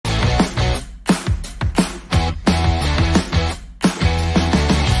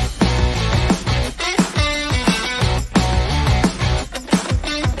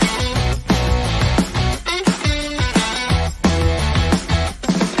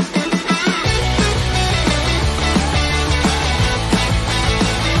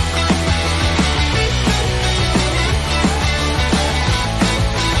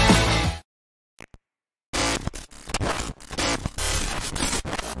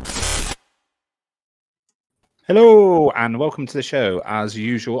Hello and welcome to the show. As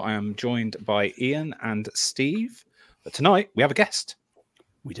usual, I am joined by Ian and Steve. But tonight we have a guest.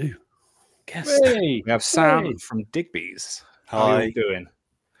 We do. Guest. Hey. We have Sam from Digbys. How are you doing?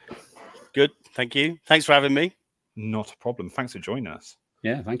 Good, thank you. Thanks for having me. Not a problem. Thanks for joining us.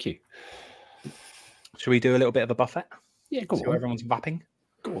 Yeah, thank you. Should we do a little bit of a buffet? Yeah, go See on. how everyone's vapping?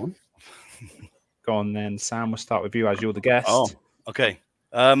 Go on. Go on then, Sam. We'll start with you as you're the guest. Oh, okay.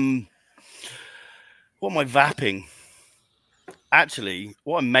 What am I vapping? Actually,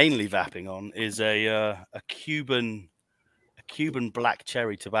 what I'm mainly vapping on is a Cuban black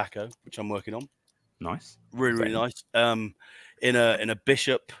cherry tobacco, which I'm working on. Nice. Really nice. In a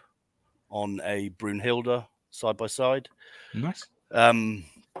Bishop on a Brunhilde side by side. Nice. A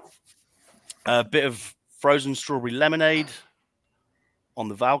bit of frozen strawberry lemonade on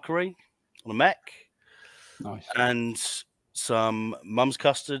the Valkyrie on a mech. Nice. And some mum's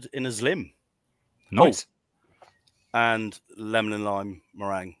custard in a Slim. Nice. And lemon and lime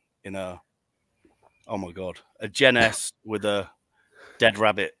meringue in a, oh my God, a Gen S with a Dead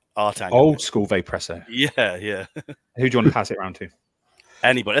Rabbit art angle. Old school Vapresso. Yeah, yeah. Who do you want to pass it around to?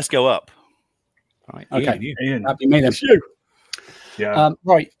 Anybody. Let's go up. Right, Okay. Ian. That'd be me then. Yeah.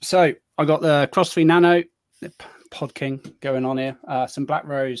 Right. So I got the Cross 3 Nano, the Pod King going on here. Some Black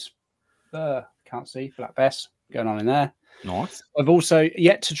Rose, can't see, Black Bess going on in there. Nice. I've also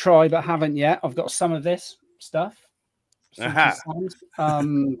yet to try, but haven't yet. I've got some of this stuff. Aha.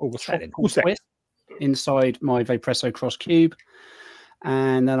 Tropical twist inside my Vapresso Cross Cube.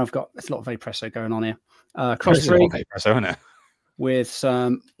 And then I've got a lot of Vapresso going on here. Cross 3 Vapresso, isn't it? with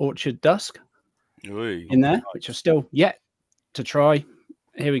some Orchard Dusk Ooh. in there, which are still yet to try.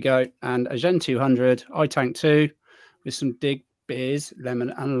 Here we go. And a Gen 200 iTank 2 with some Digbys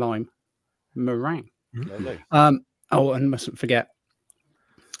lemon and lime meringue. Lovely. Oh, and mustn't forget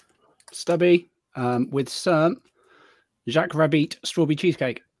Stubby with some Jacques Rabbit strawberry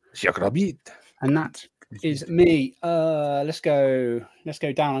cheesecake. Jacques Rabbit. And that is me. Let's go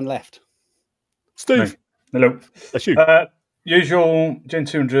down and left. Steve. Hello. That's you. Usual Gen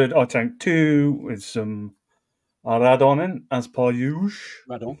 200 iTank 2 with some Radon in, as per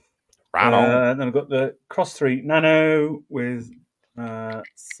usual. Right on. Then I've got the Cross 3 Nano with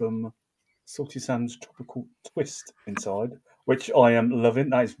some Salty Sands Tropical Twist inside, which I am loving.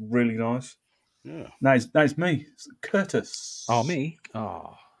 That is really nice. Yeah. That is me, Curtis. Oh, me?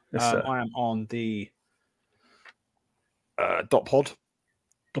 Oh. Yes, sir. I am on the Dot Pod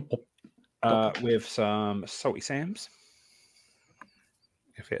with some Salty Sams.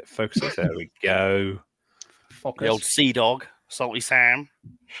 If it focuses, there we go. The old Sea Dog, Salty Sam.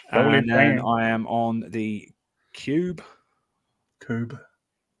 And then I am on the Cube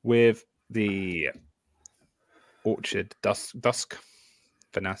with the Orchard Dusk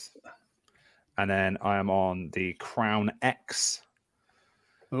Finesse. And then I am on the Crown X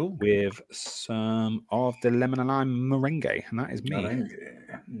with some of the lemon and lime meringue, and that is me.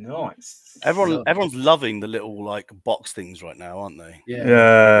 Nice. Everyone's loving the little like box things right now, aren't they?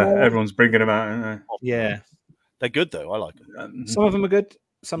 Yeah, everyone's bringing them out, aren't they? Yeah, they're good though. I like them. Some of them are good.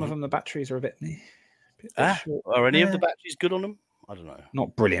 Some of them, the batteries are a bit short. Are any of the batteries good on them? I don't know.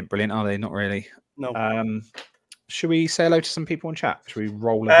 Not brilliant, are they? Not really. No. Should we say hello to some people in chat? Should we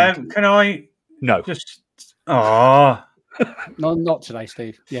roll? Can I? No. Just. Not today,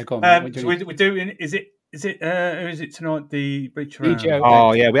 Steve. Yeah, go on. We're doing. Is it tonight? The reach around.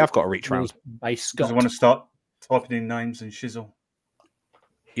 Oh yeah, we have got a reach round. Because I want to start typing in names and shizzle.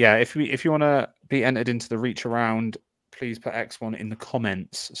 Yeah, if you want to be entered into the reach around, please put X1 in the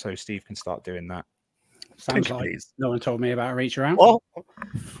comments so Steve can start doing that. Sounds like no one told me about a reach around. Well,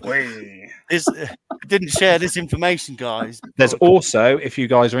 didn't share this information, guys. There's also, if you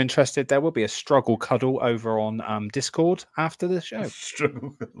guys are interested, there will be a struggle cuddle over on Discord after the show.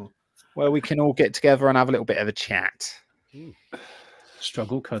 Struggle cuddle. Where we can all get together and have a little bit of a chat.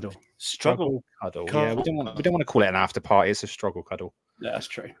 Struggle cuddle. Struggle cuddle. Yeah, we don't want to call it an after party. It's a struggle cuddle. Yeah, that's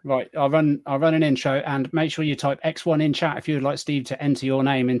true. Right, I'll run an intro and make sure you type X1 in chat if you'd like Steve to enter your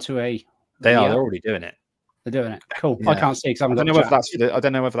name into a. They're already doing it. They're doing it. Cool. Yeah. I can't see because I don't know whether that's for the. I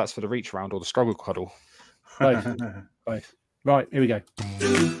don't know whether that's for the reach round or the struggle cuddle. Both. Right, here we go.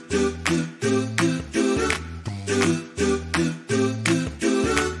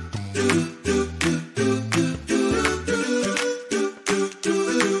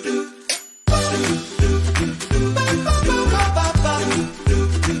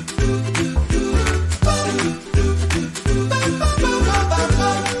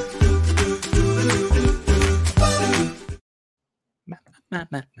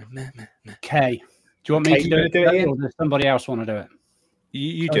 Okay. Do you want me to do it, or does somebody else want to do it?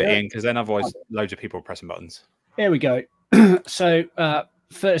 You do it, Ian, because then otherwise loads of people are pressing buttons. Here we go. So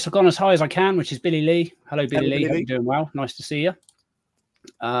first, I've gone as high as I can, which is Billy Lee. Hello, Billy Lee. Hope you're doing well. Nice to see you.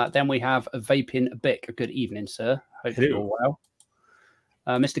 Then we have a Vaping Bick. Good evening, sir. Hope you're well.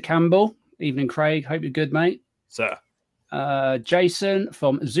 Mr. Campbell. Evening, Craig. Hope you're good, mate. Sir. Jason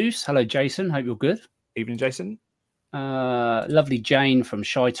from Zeus. Hello, Jason. Hope you're good. Evening, Jason. Lovely Jane from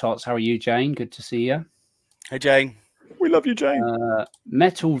Shy Tots. How are you, Jane? Good to see you. Hey, Jane. We love you, Jane.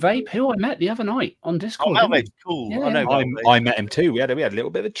 Metal Vape, who I met the other night on Discord. Oh, Vape's cool. Yeah. I know. I met him too. We had a little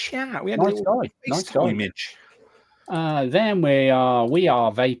bit of a chat. We had Nice guy. Nice guy. Image. Then we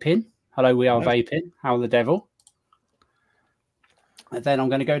are vaping. Hello, we are vaping. How the devil? And then I'm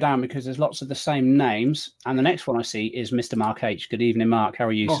going to go down because there's lots of the same names. And the next one I see is Mr. Mark H. Good evening, Mark. How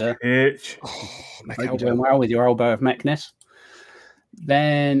are you, sir? H. Hope you're doing well with your elbow of mechness.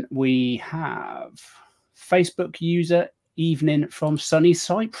 Then we have Facebook user Evening from sunny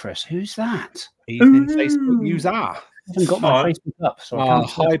Cyprus. Who's that? Evening Facebook user. I haven't got my Facebook up. So I can't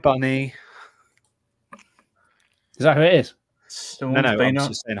hi, Bunny. Is that who it is? No, I'm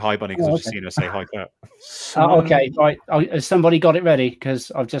just saying hi, Bunny, because I've just seen her say hi, Kurt. Okay, right. Has somebody got it ready?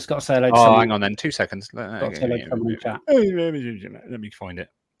 Because I've just got to say hello to someone. Hang on then. 2 seconds. Let me find it.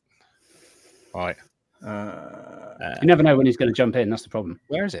 All right. You never know when he's going to jump in. That's the problem.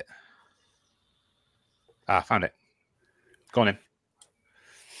 Where is it? Found it. Go on in.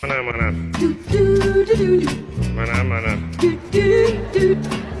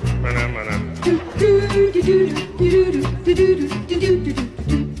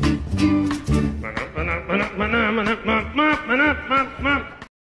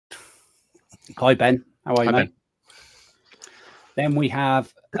 Hi, Ben. How are you, mate? Then we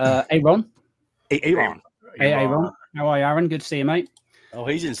have Aaron. Aaron. Hey, Aaron. How are you, Aaron? Good to see you, mate. Oh,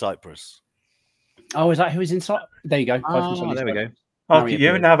 he's in Cyprus. Oh, is that who is inside? There you go. There we go. Oh,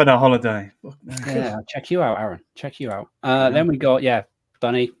 you're having a holiday. Yeah, check you out, Aaron. Check you out. Then we got,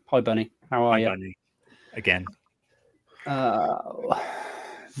 Bunny. Hi, Bunny. How are you? Bunny. Again.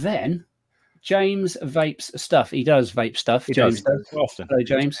 Then James vapes stuff. He does vape stuff. James does. Often. Hello,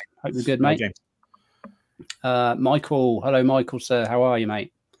 James. Hope you're good, mate. Hello, Michael. Hello, Michael, sir. How are you,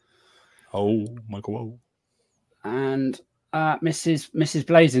 mate? Oh, Michael. And Mrs.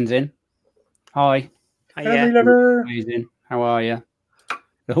 Blazing's in. Hi. Hey, lover. Amazing. How are you?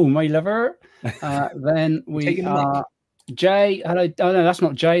 Oh, my lover. Then we are Jay. Hello. Oh, no, that's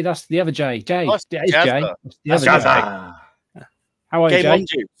not Jay. That's the other Jay. Jay. Oh, It is Jay. That's the other Jay. How are you, Jay?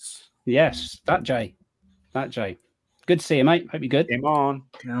 Juice. Yes, that Jay. That Jay. Good to see you, mate. Hope you're good. Game on.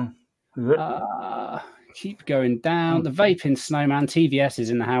 Keep going down. The vaping snowman TVS is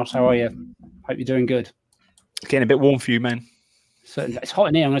in the house. How are you? Hope you're doing good. Getting a bit warm for you, man. So it's hot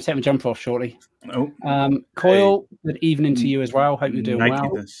in here. I'm going to take my jumper off shortly. Oh. Coil, good evening to you as well. Hope you're doing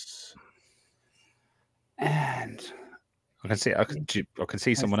Nakedness. well. And I can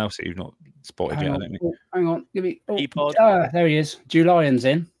see someone else that you've not spotted yet. I don't think. Hang on. Give me. Peapod. There he is. Julian's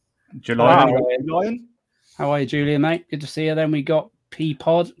in. Julian. How are you, Julian, mate? Good to see you. Then we got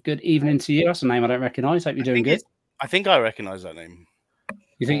Peapod. Good evening to you. That's a name I don't recognise. Hope you're doing good. I think I recognise that name.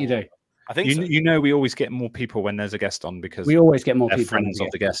 You think you do? I think so. You know we always get more people when there's a guest on because we always get more people. Friends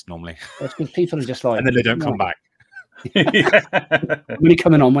of the guest normally. That's because people are just like, and then they don't come back. I'm only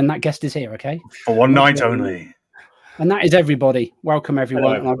coming on when that guest is here, okay? For one night only. And that is everybody. Welcome,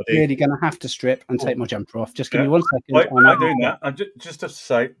 everyone. Hello, and I'm really going to have to strip and take my jumper off. Just give me 1 second. Wait, I'm doing that. I just have to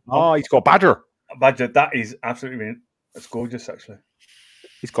say. Oh, he's got a badger. Badger. That is absolutely brilliant. That's gorgeous, actually.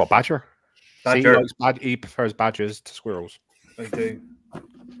 He's got a badger. Badger. He prefers badgers to squirrels. They do.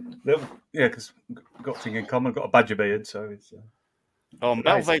 Yeah, because we've got thing in common. I've got a badger beard, so it's.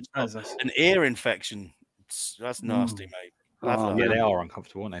 Malvate's an ear infection. That's nasty, mate. Yeah, they are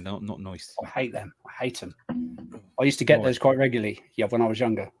uncomfortable, aren't they? Not nice. I hate them. I hate them. I used to get those quite regularly. Yeah, when I was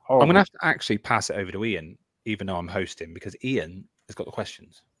younger. Horrible. I'm going to have to actually pass it over to Ian, even though I'm hosting, because Ian has got the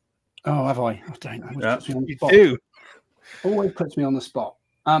questions. Oh, have I? I don't know. You do. Always puts me on the spot.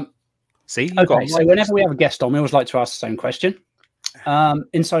 See? Okay, so whenever we have a guest on, we always like to ask the same question.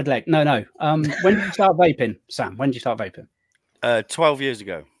 Inside leg. No. When did you start vaping, Sam? When did you start vaping? 12 years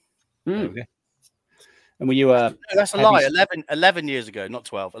ago. Okay. And were you no, that's a lie. 11 years ago, not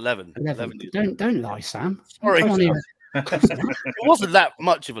 12. 11 years ago. Don't lie, Sam. Sorry. It wasn't that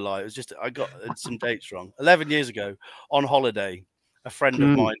much of a lie. It was just I got some dates wrong. 11 years ago, on holiday, a friend of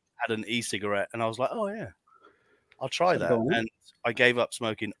mine had an e-cigarette, and I was like, "Oh yeah, I'll try that." And I gave up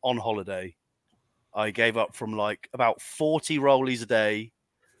smoking on holiday. I gave up from like about 40 rollies a day.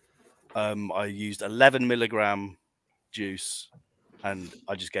 I used 11 milligram juice, and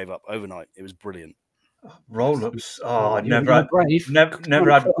I just gave up overnight. It was brilliant. Roll-ups. Oh, I never had patience.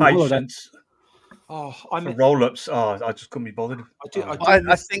 Oh, for roll-ups. Oh, I just couldn't be bothered.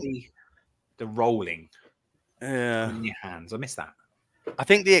 I think the rolling. Yeah, in your hands. I miss that. I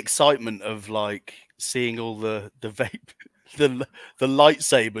think the excitement of like seeing all the vape, the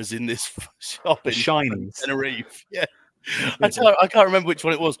lightsabers in this shop in Tenerife. Yeah, I can't remember which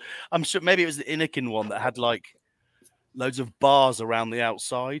one it was. I'm sure maybe it was the Innikin one that had like loads of bars around the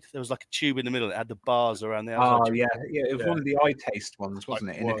outside. There was like a tube in the middle that had the bars around the outside. Oh yeah. It was one of the eye taste ones,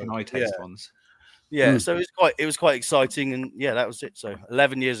 wasn't it? Innikin eye taste ones. Yeah, so it was quite exciting, and yeah, that was it. So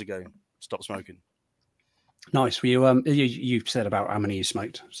 11 years ago, stopped smoking. Nice. You said about how many you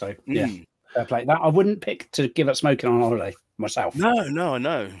smoked, so yeah, fair play. That I wouldn't pick to give up smoking on holiday myself. No, I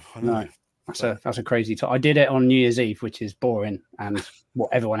know. No, that's a crazy time. I did it on New Year's Eve, which is boring and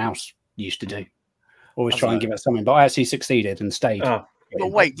what everyone else used to do. Always try and give it something, but I actually succeeded and stayed. Oh.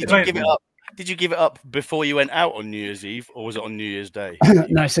 But wait, did you give it up? Did you give it up before you went out on New Year's Eve, or was it on New Year's Day?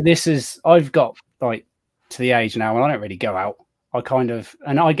 No, so I've got like to the age now when I don't really go out. I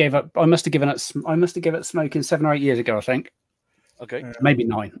gave up. I must have given up smoking 7 or 8 years ago, I think. Okay, maybe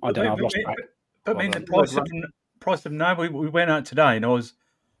 9. I don't know. I've lost track. But I mean, the price of now. We went out today, and I was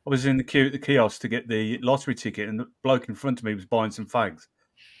in the queue at the kiosk to get the lottery ticket, and the bloke in front of me was buying some fags,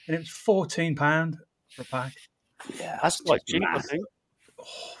 and it was £14 for a pack. Yeah, that's quite cheap, I think. Oh,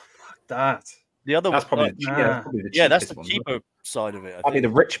 fuck that. The other that's probably that's the cheaper side of it. Probably the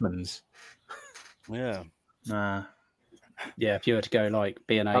Richmonds. Yeah. Nah. Yeah, if you were to go like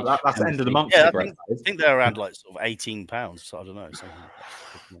B&H, that's the end of the month. Yeah, I think they're around like sort of £18. So I don't know.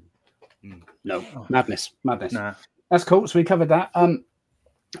 No, madness. Nah. That's cool. So we covered that.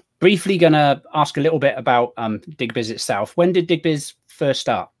 Briefly, gonna ask a little bit about Digbys itself. When did Digbys first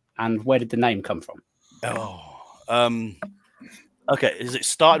start, and where did the name come from? Okay, it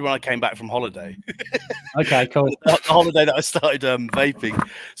started when I came back from holiday. Okay, cool. The holiday that I started vaping.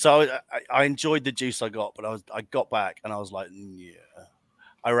 So I enjoyed the juice I got, but I got back and I was like, yeah,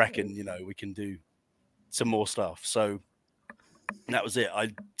 I reckon, we can do some more stuff. So that was it. I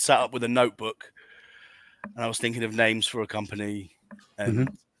sat up with a notebook and I was thinking of names for a company, and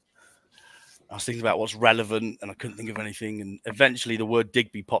I was thinking about what's relevant, and I couldn't think of anything. And eventually, the word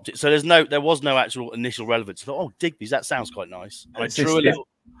Digby popped it. So there was no actual initial relevance. I thought, oh, Digbys, that sounds quite nice. And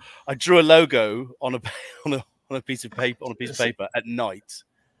I drew a logo on a piece of paper, at night,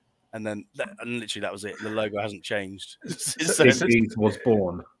 and literally that was it. The logo hasn't changed. Digbys was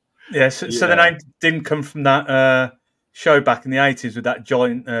born. Yeah. So the name didn't come from that show back in the 80s with that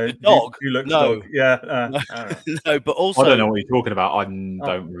giant dog. Dog. Yeah. No, but also I don't know what you're talking about. I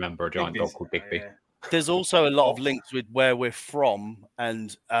don't remember a giant dog called Digby. There's also a lot of links with where we're from,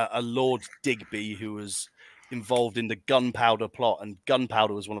 and a Lord Digby who was involved in the gunpowder plot, and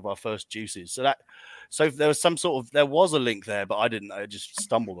gunpowder was one of our first juices. So there was there was a link there, but I didn't. I just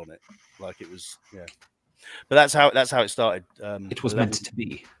stumbled on it, like it was. Yeah, but that's how it started. It was meant to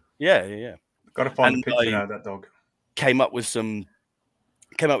be. Yeah. Got to find a picture now of that dog. Came up with some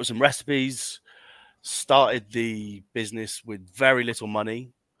recipes, started the business with very little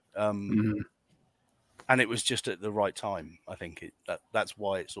money, and it was just at the right time. I think that's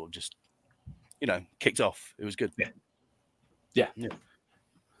why it sort of just kicked off. It was good. Yeah.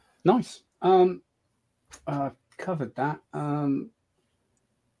 Nice. Covered that. I've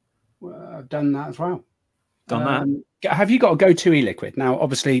done that as well. Have you got a go-to e-liquid? Now,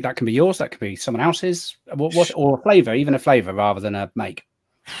 obviously, that can be yours. That could be someone else's. Or a flavour, even a flavour rather than a make.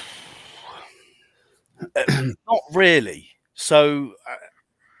 Not really. So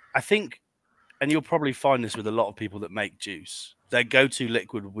I think, and you'll probably find this with a lot of people that make juice, their go-to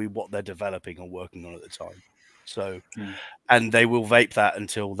liquid will be what they're developing or working on at the time. So, and they will vape that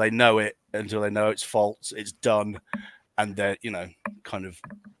until they know it, until they know its faults, it's done, and they're, they're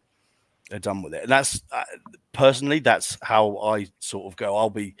done with it. And that's personally, that's how I sort of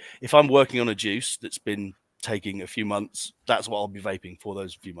go. If I'm working on a juice that's been taking a few months, that's what I'll be vaping for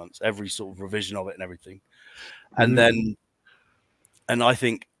those few months, every sort of revision of it and everything. And then, and I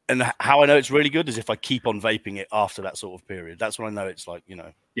think, and how I know it's really good is if I keep on vaping it after that sort of period. That's when I know it's like,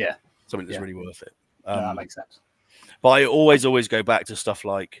 something that's really worth it. That makes sense. But I always go back to stuff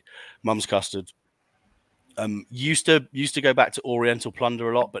like Mum's Custard. Used to go back to Oriental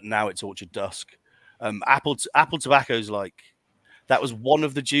Plunder a lot, but now it's Orchard Dusk. Apple Tobacco's like, that was one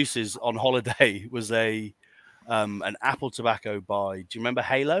of the juices on holiday, was an apple tobacco by, do you remember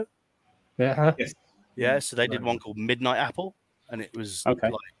Halo? Yeah. Yes. Yeah, so they did one called Midnight Apple, and it was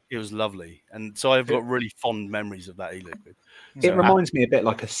it was lovely. And so I've got really fond memories of that e-liquid. It reminds me a bit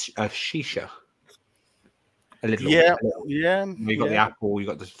like a shisha. A little. Yeah. You got the apple, you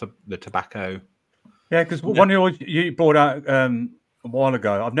got the tobacco. Yeah, because one you brought out a while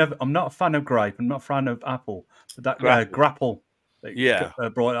ago. I'm not a fan of grape. I'm not a fan of apple. But that grapple,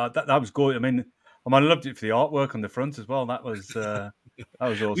 brought out, that was good. I mean, I loved it for the artwork on the front as well. That was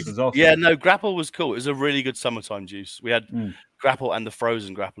awesome. Yeah, no, grapple was cool. It was a really good summertime juice. We had grapple and the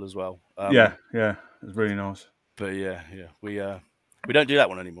frozen grapple as well. Yeah, it was really nice. But yeah, we don't do that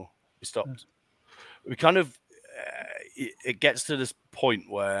one anymore. We stopped. We kind of it gets to this point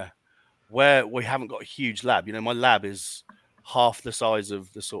where we haven't got a huge lab. You know, my lab is half the size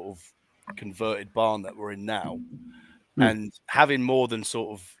of the sort of converted barn that we're in now, and having more than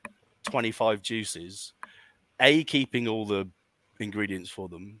sort of 25 juices, A, keeping all the ingredients for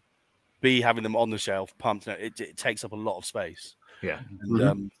them, B, having them on the shelf pumped, it takes up a lot of space. Yeah.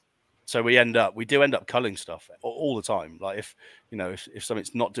 And, so we do end up culling stuff all the time. Like if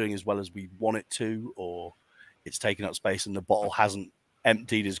something's not doing as well as we want it to, or it's taking up space and the bottle hasn't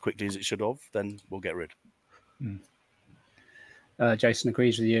emptied as quickly as it should have, then we'll get rid. Jason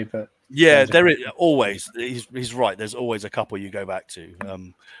agrees with you, but yeah, there is always. He's right. There's always a couple you go back to.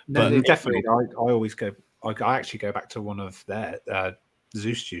 No, definitely. I actually go back to one of their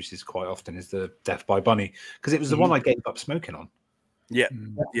Zeus juices quite often. Is the Death by Bunny, because it was the one I gave up smoking on. Yeah.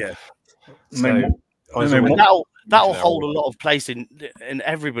 So that'll hold a lot of place in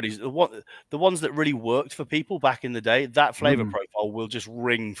everybody's. The ones that really worked for people back in the day, that flavor profile will just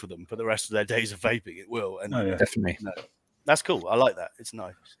ring for them for the rest of their days of vaping. It will, and definitely. That's cool. I like that. It's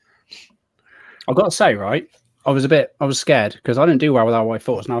nice. I've got to say, right, I was scared because I didn't do well with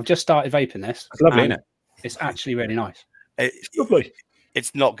RY4s. Now I've just started vaping this. It's lovely, isn't it? It's actually really nice. It's lovely.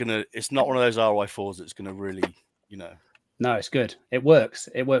 It's not one of those RY4s that's gonna really, No, it's good. It works.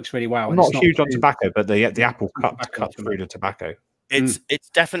 It works really well. I'm not huge on tobacco, but the apple cut through the tobacco. It's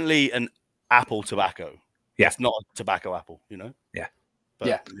definitely an apple tobacco. Yeah, it's not a tobacco apple. Yeah,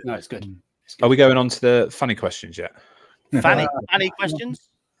 no, it's good. Are we going on to the funny questions yet? Funny questions?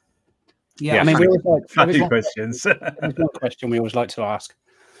 Yeah, I mean, we always like funny questions. There's one question we always like to ask.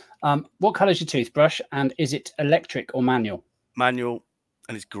 What colour is your toothbrush, and is it electric or manual? Manual,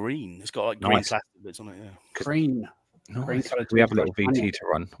 and it's green. It's got like green plastic bits on it. Yeah, green. Nice. Green colour. We have a little VT to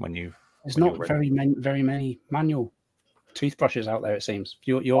run when you. There's not very many manual toothbrushes out there. It seems.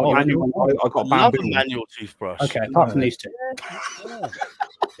 Your manual. I got a manual toothbrush. Okay, apart from these two.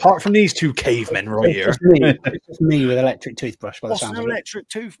 Apart from these two cavemen right here. It's just me with electric toothbrush. What's an electric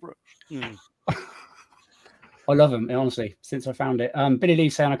toothbrush? I love them, honestly, since I found it. Billy Lee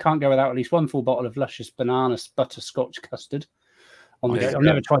saying I can't go without at least one full bottle of luscious banana butterscotch custard. I've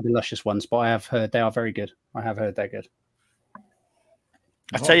never tried the luscious ones, but I have heard they are very good. I have heard they're good.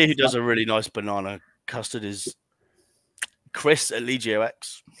 I tell you who does a really nice banana custard is Chris at Legio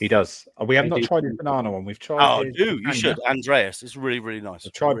X. He does. We have not tried his banana one. We've tried. You should. Andreas. It's really, really nice.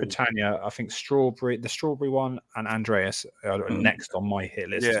 I've tried Britannia. I think the strawberry one, and Andreas are next on my hit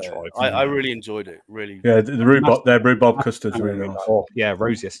list to try. I really enjoyed it. Really. Yeah, the rhubarb custard's really nice. Oh, yeah,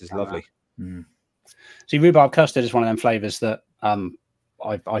 Rosius is lovely. See, rhubarb custard is one of them flavors that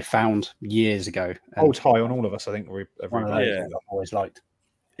I found years ago. Holds high on all of us, I think. One of those I've always liked.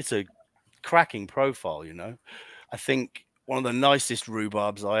 It's a cracking profile, I think one of the nicest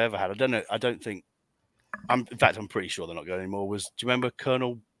rhubarbs I ever had. I don't think. In fact, I'm pretty sure they're not going anymore. Do you remember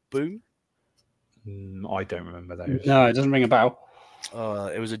Colonel Boom? I don't remember those. No, it doesn't ring a bell.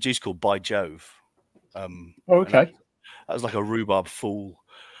 It was a juice called By Jove. Okay. That was like a rhubarb fool,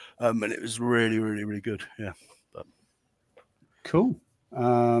 and it was really, really, really good. Yeah. Cool.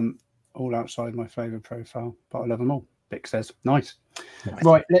 All outside my favourite profile, but I love them all. Bick says, nice.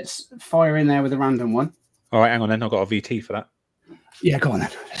 Right, let's fire in there with a random one. All right, hang on then. I've got a VT for that. Yeah, go on then.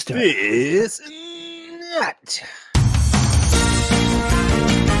 Let's do it. This nut.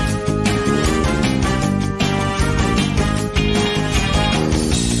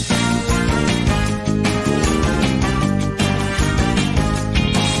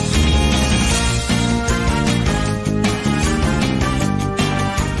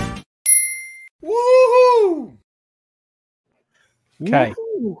 Woohoo! Okay.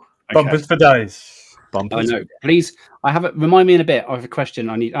 Bumpers for days. Bumpers. I know. Please, remind me in a bit. I have a question.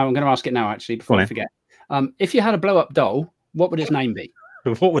 I'm going to ask it now, actually, before I forget. If you had a blow-up doll, what would its name be?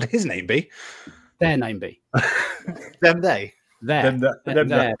 What would his name be? Their name be. Their name.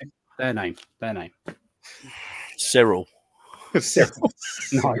 Cyril. Cyril.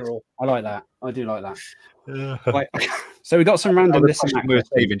 Nice. I like that. I do like that. Right. So we got some random listeners.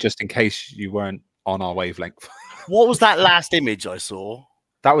 Even just in case you weren't on our wavelength. What was that last image I saw?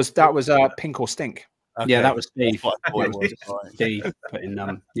 That was Pink or Stink. Okay. Yeah, that was Steve. Steve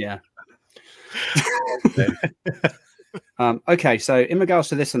putting yeah. Okay, so in regards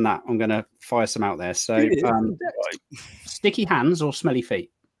to this and that, I'm going to fire some out there. So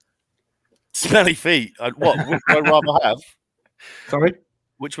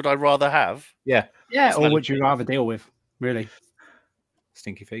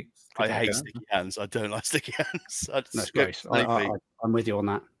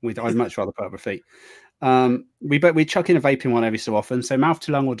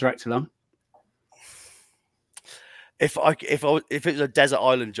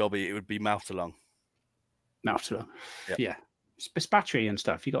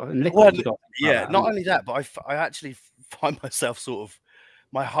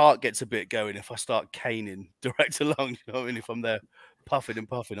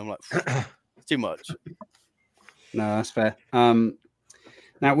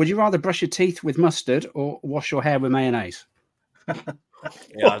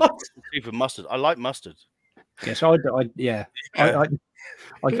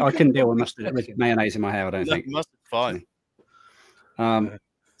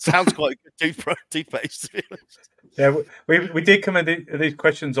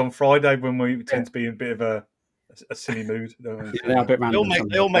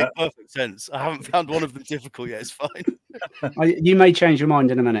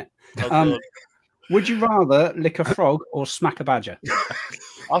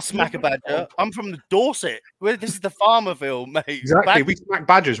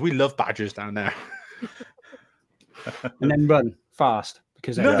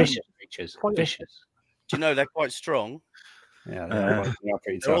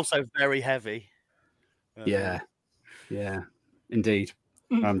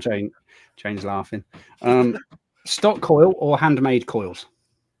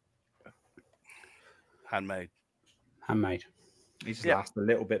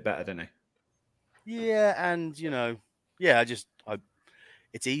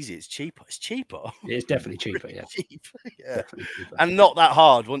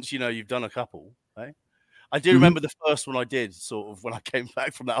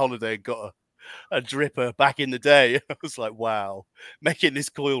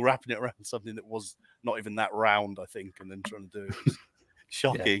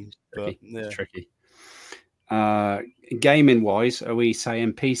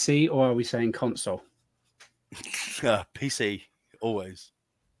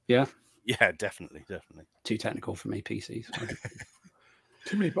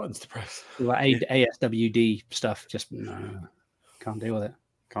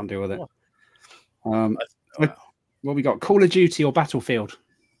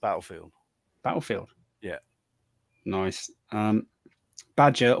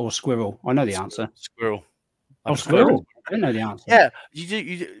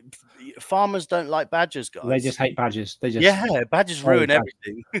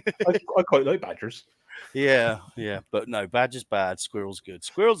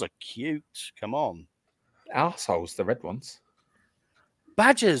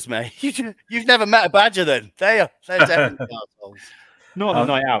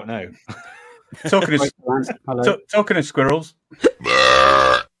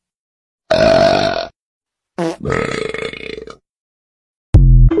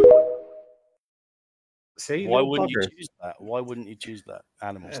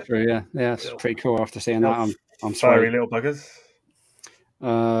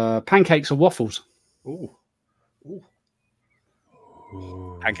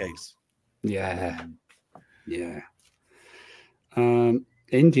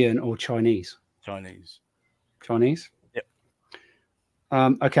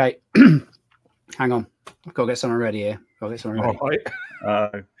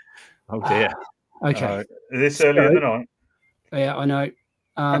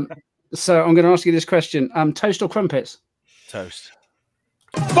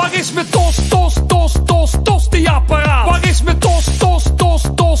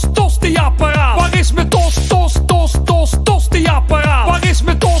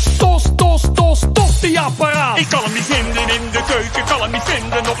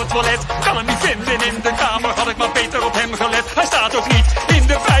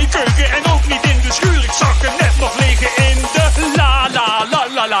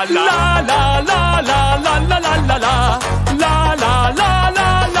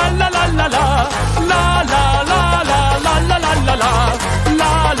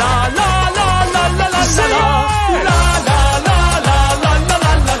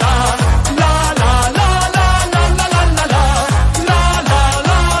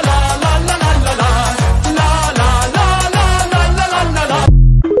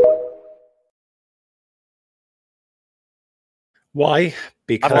Why?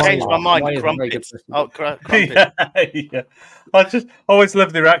 Because I've changed my mind. Why is it very good Crumpets. question? Oh, crumpets. Yeah. I always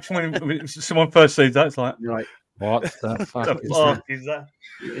love the reaction when someone first sees that. It's like, Right. what the fuck the is fuck that? is that?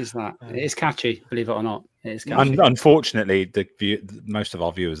 Is that? It's catchy, believe it or not. It is catchy. Unfortunately, most of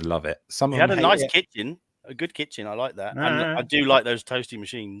our viewers love it. Some We of had them a hate nice it. kitchen, a good kitchen. I like that, and Ah. I do like those toasty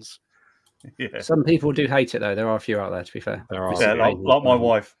machines. Yeah. Some people do hate it though. There are a few out there, to be fair. There are. Yeah, like my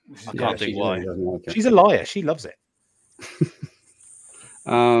wife. I can't think why. She's a liar. She loves it.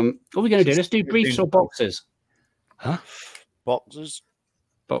 What are we going to do? Let's do briefs or boxes. Huh? Boxes.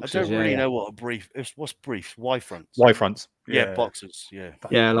 Boxes. I don't really yeah. know what a brief is. What's brief? Y fronts. Y fronts. Yeah, boxes. Yeah.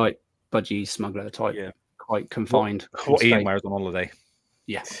 Yeah, like budgie smuggler type. Yeah. Quite confined. What Ian constrained. wears on holiday.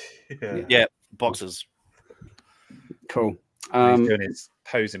 Yeah. Yeah, boxes. Cool. He's doing his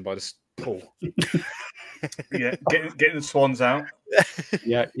posing by the pool. Yeah, getting the swans out.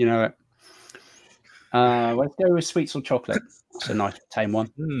 Yeah, you know it. Let's go with sweets or chocolate. That's a nice tame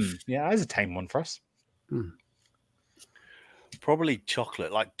one. Yeah, that is a tame one for us. Probably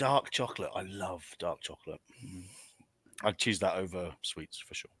chocolate, like dark chocolate. I love dark chocolate. I'd choose that over sweets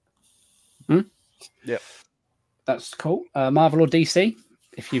for sure. Yeah. That's cool. Marvel or DC,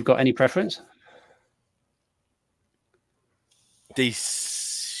 if you've got any preference. I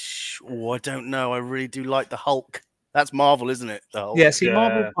don't know. I really do like the Hulk. That's Marvel, isn't it? The Hulk. Yeah, see,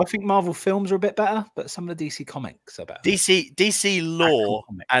 Marvel. I think Marvel films are a bit better, but some of the DC comics are better. DC lore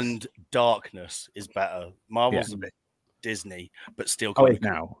comics. and darkness is better. Marvel's a bit Disney, but still. Oh,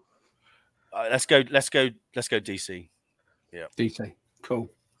 now. Let's go DC. Yeah, DC. Cool.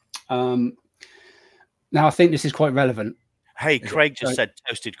 Now I think this is quite relevant. Hey, Craig just said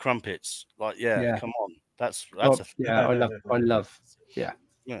toasted crumpets. Like, yeah. Come on, that's yeah. I love. Yeah,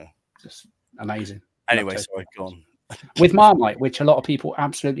 yeah, just amazing. Anyway, sorry, go on. With Marmite, which a lot of people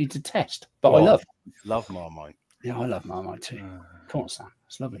absolutely detest, but I love Marmite. Yeah, I love Marmite too. Come on, Sam,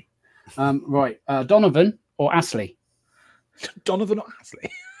 it's lovely. Right, Donovan or Astley? Donovan or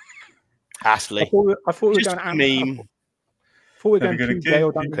Astley? Astley. I thought we were Just going meme. Before we were going PJ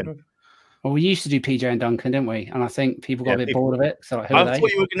or Duncan. Well, we used to do PJ and Duncan, didn't we? And I think people got a bit bored of it. So, like, I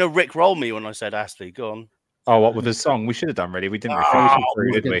thought you were going to rickroll me when I said Astley. Go on. Oh, what with the song? We should have done really. We didn't refresh it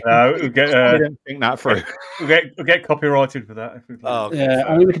through, did we? We'll get, we didn't think that through. We'll get copyrighted for that. Yeah,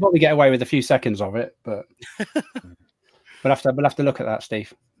 I mean, we could probably get away with a few seconds of it, but we'll have to look at that,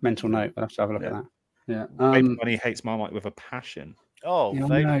 Steve. Mental note. We'll have to have a look at that. Yeah. Everybody hates Marmite with a passion. Oh, no,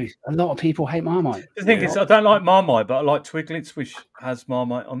 a lot of people hate Marmite. The thing is, I don't like Marmite, but I like Twiglets, which has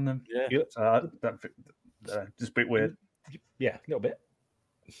Marmite on them. Yeah. So just a bit weird. Yeah, a little bit.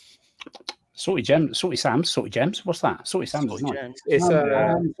 Salty Gems. What's that? Salty Sam's is nice. It's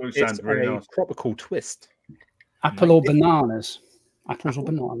very a nice. tropical twist. Apple or bananas? Apples or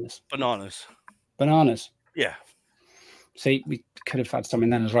bananas? Bananas. Yeah. See, we could have had something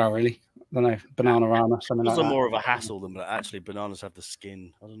then as well, really. I don't know, Bananarama, something like that. It's more of a hassle than actually bananas have the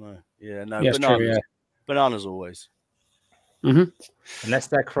skin. I don't know. Yeah, no, yes, bananas. true, yeah. Bananas always. Unless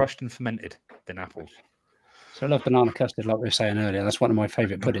they're crushed and fermented, then apples. So I love banana custard, like we were saying earlier. That's one of my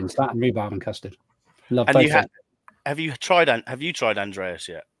favourite puddings. That and rhubarb and custard. Love and both. Have you tried Andreas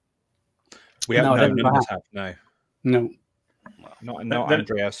yet? We have none of us have. No. Not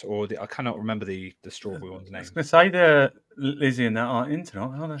Andreas or I cannot remember the strawberry one's name. I was going to say the Lizzie and that aren't in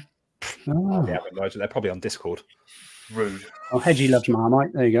tonight, are they? Oh. Yeah, but they're probably on Discord. Rude. Oh, Hedgie loves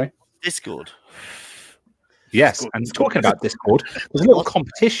Marmite. There you go. Discord. Yes, Discord. and talking about Discord, there's a little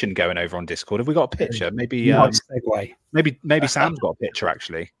competition going over on Discord. Have we got a picture? Maybe nice segue. Maybe Sam's got a picture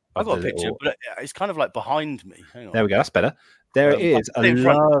actually. I've got a picture, but it's kind of like behind me. Hang on. There we go. That's better. There is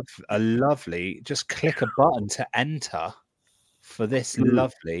a lovely. Just click a button to enter for this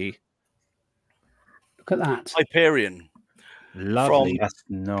lovely. Look at that. Hyperion. Lovely. That's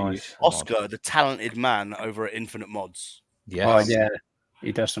nice. Oscar, the talented man over at Infinite Mods. Yes. Oh, yeah.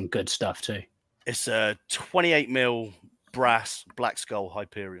 He does some good stuff too. It's a 28mm brass Black Skull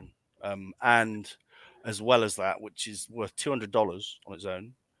Hyperion. And as well as that, which is worth $200 on its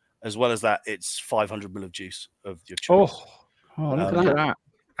own, as well as that, it's 500ml of juice of your choice. Oh, look at that.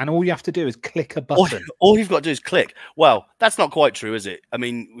 And all you have to do is click a button. All you've got to do is click. Well, that's not quite true, is it? I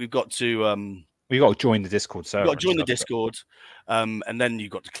mean, we've got to... You've got to join the Discord server. You've got to join the Discord, and then you've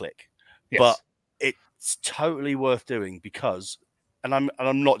got to click. Yes. But it's totally worth doing because, and I'm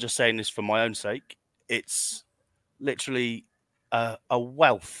not just saying this for my own sake, it's literally a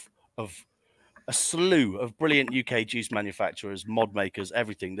wealth of a slew of brilliant UK juice manufacturers, mod makers,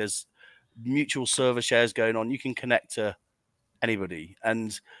 everything. There's mutual server shares going on. You can connect to anybody,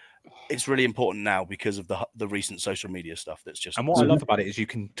 and it's really important now because of the recent social media stuff. That's just. And what I love about it is you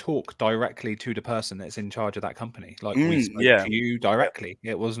can talk directly to the person that's in charge of that company. Like we spoke to you directly.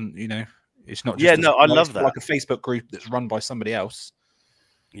 It wasn't, it's not just. I love that. Like a Facebook group that's run by somebody else.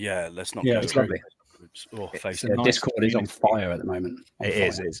 Yeah, let's not. Yeah, go it's lovely. Discord is on fire at the moment.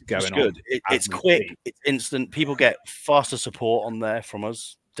 It's going on. Good. It's quick. It's instant. People get faster support on there from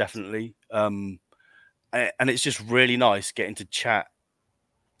us, definitely. And it's just really nice getting to chat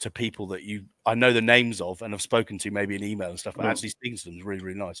to people that I know the names of and have spoken to maybe in email and stuff, but actually speaking to them is really,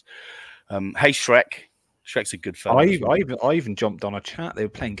 really nice. Hey, Shrek. Shrek's a good fellow. I even jumped on a chat. They were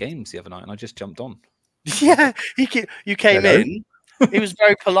playing games the other night and I just jumped on. Yeah, you came in. He was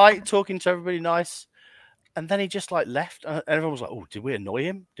very polite, talking to everybody nice. And then he just like left. And everyone was like, "Oh, did we annoy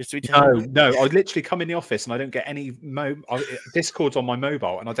him? No. I literally come in the office and I don't get any Discord's on my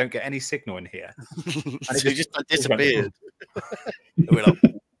mobile and I don't get any signal in here. And so it just disappeared.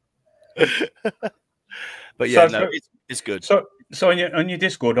 But yeah, it's good. So on your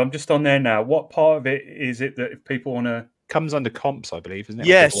Discord, I'm just on there now. What part of it is it that if people want to? Comes under comps, I believe, isn't it?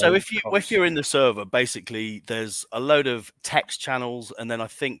 Yeah. So if you're in the server, basically there's a load of text channels, and then I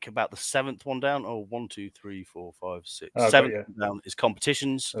think about the 7th one down. Oh, 1, 2, 3, 4, 5, 6, 7th one down is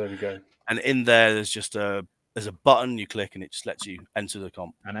competitions. There we go. And in there's just there's a button you click, and it just lets you enter the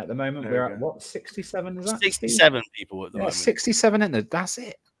comp. And at the moment we're at what 67? Is that 67 people at the moment? 67 in there. That's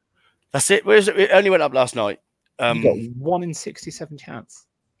it. That's it. It only went up last night. You got 1 in 67 chance.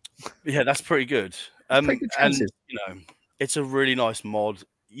 Yeah, that's pretty good. Pretty good chances. And it's a really nice mod.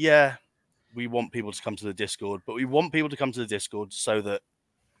 Yeah, we want people to come to the Discord, but we want people to come to the Discord so that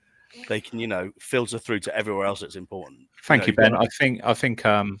they can, filter through to everywhere else that's important. Thank you, Ben. I think,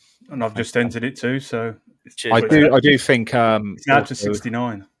 and I've just entered it too. So I do think it's now to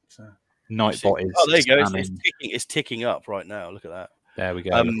 69. So Nightbot is. Oh, there you go. It's ticking up right now. Look at that. There we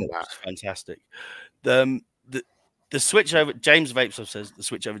go. Look at that. Fantastic. The switch over, James Vapes says the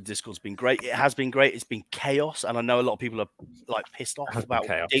switch over to Discord's been great. It has been great. It's been chaos, and I know a lot of people are like pissed off about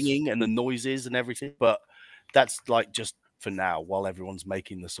dinging and the noises and everything. But that's like just for now, while everyone's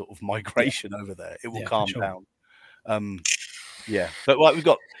making the sort of migration over there, it will calm down. But we've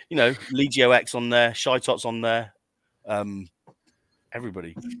got Legio X on there, Shy Tots on there,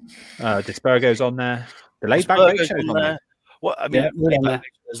 everybody. Dispergo's on there. The laid back on there. What I mean,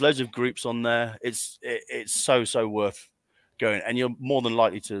 there's loads of groups on there. It's so worth going, and you're more than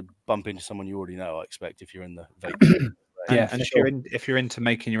likely to bump into someone you already know. I expect if you're in the vape. And if you're into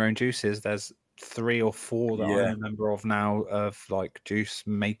making your own juices, there's 3 or 4 that I'm a member of now of like juice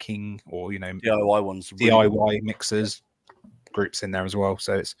making or DIY ones, DIY mixers groups in there as well.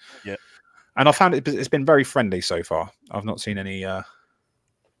 So it's and I found it's been very friendly so far. I've not seen any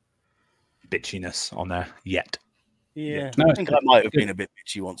bitchiness on there yet. Yeah, I think I might have been a bit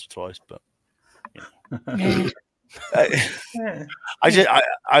bitchy once or twice, but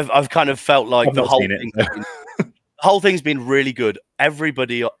I've kind of felt like the whole thing's been really good.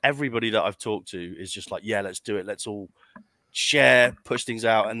 Everybody that I've talked to is just like, yeah, let's do it. Let's all share, push things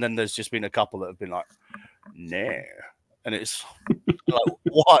out. And then there's just been a couple that have been like, nah, and it's like,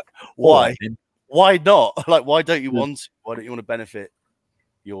 what? Why not? Like, why don't you want? Why don't you want to benefit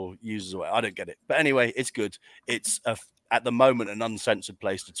your users away? I don't get it, but anyway, it's good. It's at the moment an uncensored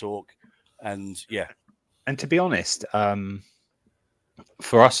place to talk, and to be honest,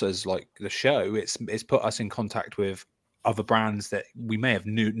 for us as like the show, it's put us in contact with other brands that we may have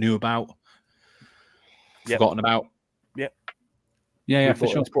knew about, forgotten about. For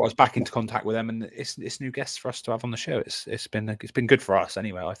sure. It's brought us back into contact with them, and it's new guests for us to have on the show. It's been good for us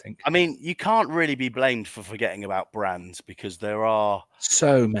anyway, I think. I mean, you can't really be blamed for forgetting about brands because there are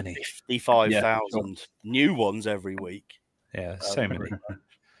so many 55,000 new ones every week. Yeah, so many.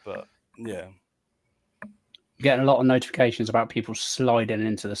 But getting a lot of notifications about people sliding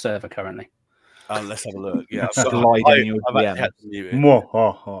into the server currently. Let's have a look. Yeah, sliding your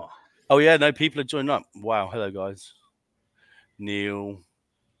DM. Oh yeah, no, people are joining up. Wow, hello guys. Neil,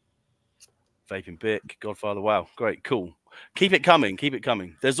 Vaping Bic, Godfather. Wow, great, cool. Keep it coming. Keep it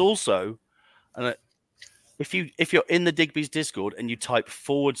coming. There's also, if you're in the Digbys Discord and you type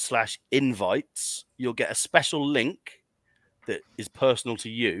 /invites, you'll get a special link that is personal to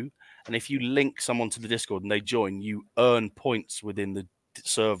you. And if you link someone to the Discord and they join, you earn points within the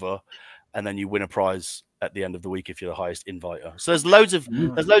server, and then you win a prize at the end of the week if you're the highest inviter. So there's loads of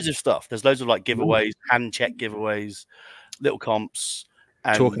stuff. There's loads of like giveaways, hand check giveaways, little comps.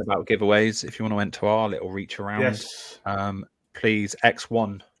 And talking about giveaways, if you want to enter our little reach around, please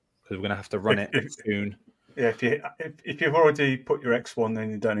X1 because we're going to have to run it soon. Yeah, if you've already put your X1, then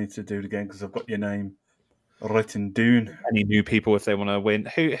you don't need to do it again because I've got your name Written down. Any new people if they want to win?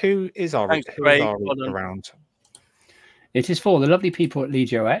 Who is our Thanks, who is Craig. our Well done. around? It is for the lovely people at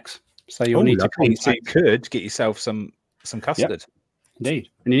Legio X. So you'll Oh, need to lovely. So contact. you could get yourself some custard. Indeed.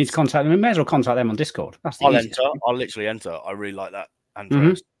 And you need to contact them. You may as well contact them on Discord. That's the I'll easiest enter. thing. I'll literally enter. I really like that.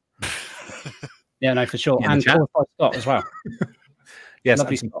 Andreas. Yeah, no, for sure. In the And chat. caused by Scott as well. Yes,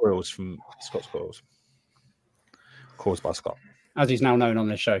 Lovely and some squirrels from Scott's Squirrels. Caused by Scott. As he's now known on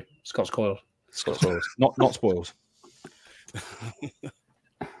this show, Scott's Coil. Scott's Squirrels. not spoils.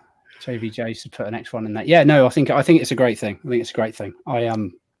 JVJ should put an X one in that. Yeah, no, I think it's a great thing. I think it's a great thing.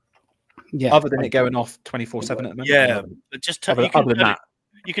 Yeah. Other than it going off 24/7 at the moment. Yeah, but just Other than that,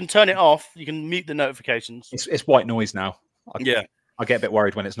 you can turn it off. You can mute the notifications. it's white noise now. Yeah, I get a bit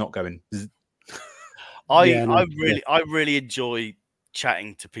worried when it's not going. I really enjoy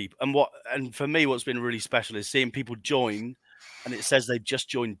chatting to people, and for me, what's been really special is seeing people join, and it says they've just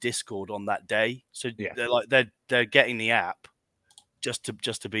joined Discord on that day. So Yeah. they're getting the app just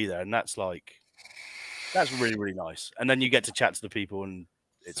to be there, and that's really really nice. And then you get to chat to the people, and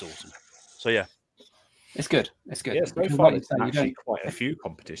it's awesome. So yeah, It's good. It's good. Yeah, so Because far like you there's say, you actually don't- quite a few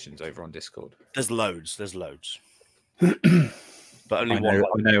competitions over on Discord. there's loads, but only I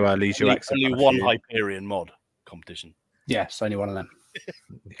one. know Leisure X. Only one Hyperion mod competition. Yes, only one of them.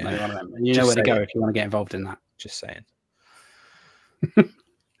 Yeah. Only one of them. And you know Just where to go saying. if you want to get involved in that. Just saying.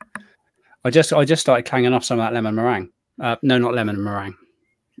 I just started clanging off some of that lemon meringue. No, not lemon meringue.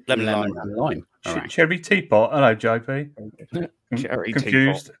 Lemon lime. and lime meringue. Cherry teapot. Hello, JP. Cherry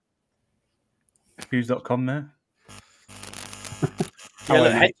Confused. Confused.com there. Yeah,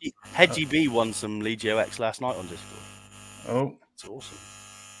 look, Hedgie B won some Legio X last night on Discord. Oh, It's awesome.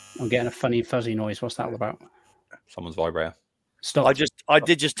 I'm getting a funny fuzzy noise. What's that all about? Someone's vibrator. Stop. I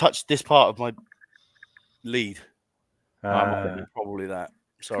did just touch this part of my lead. uh, Probably that.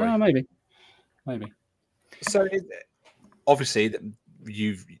 Sorry. Oh, maybe. So obviously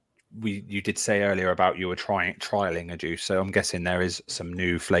you did say earlier about you were trialing a juice. So I'm guessing there is some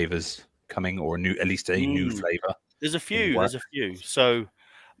new flavors coming, or at least a new flavor. There's a few. So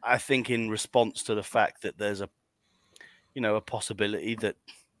I think in response to the fact that there's a possibility that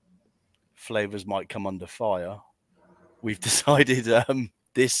flavors might come under fire, we've decided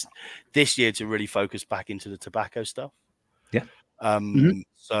this year to really focus back into the tobacco stuff. Yeah.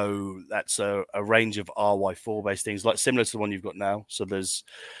 So that's a range of RY4 based things, like similar to the one you've got now. So there's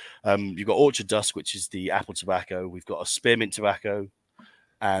you've got Orchard Dusk, which is the apple tobacco. We've got a spearmint tobacco,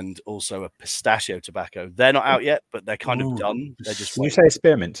 and also a pistachio tobacco. They're not out yet, but they're kind of done. They're just. When you say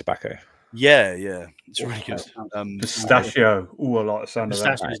spearmint tobacco? Yeah, it's really good. pistachio. Oh, I like the sound of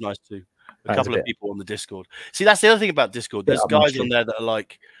that. Pistachio is nice too. That A is couple a of bit- people on the Discord. See, that's the other thing about Discord. There's Bit guys mushy. on there that are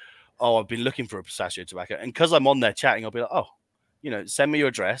like, "Oh, I've been looking for a pistachio tobacco," and because I'm on there chatting, I'll be like, "Oh, send me your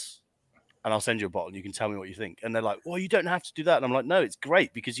address, and I'll send you a bottle, and you can tell me what you think." And they're like, "Well, you don't have to do that." And I'm like, "No, it's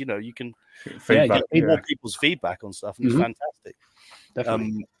great because you can Feedback, get more yeah. people's feedback on stuff, and it's Mhm. fantastic."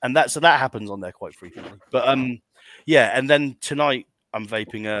 Definitely. And that happens on there quite frequently. But yeah, and then tonight I'm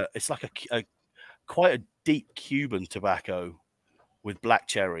vaping it's like a quite a deep Cuban tobacco with black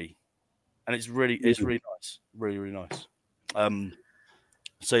cherry, and it's really nice, really nice.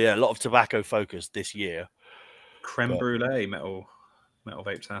 So yeah, a lot of tobacco focus this year. Creme brulee, metal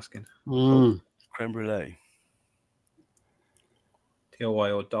vapes asking. Creme brulee.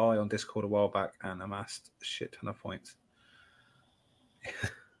 DIY or die on Discord a while back and amassed a shit ton of points.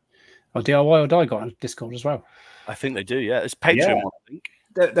 Oh, DIY or Die got on Discord as well. I think they do. Yeah, it's Patreon. Yeah. One, I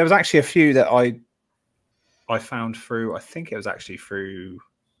think. There was actually a few that I found through. I think it was actually through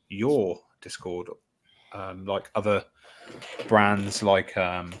your Discord, like other brands like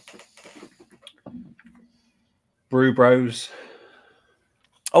Brew Bros.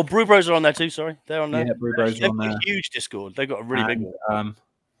 Oh, Brew Bros are on there too. Sorry, they're on there. Yeah, Brew Bros They've on got there. a huge Discord. They've got a really big one.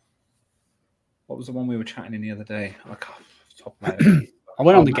 What was the one we were chatting in the other day? I can't. Top of my head. I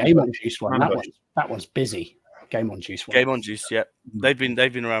went on the Game on Juice one. That one's busy. Game on Juice one. Game on Juice. Yeah, they've been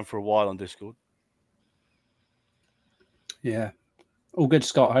around for a while on Discord. Yeah. All good,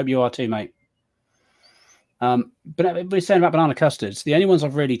 Scott. I hope you are too, mate. But we're saying about banana custards. The only ones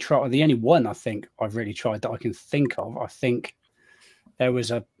I've really tried, the only one I think I've really tried that I can think of, I think Graham's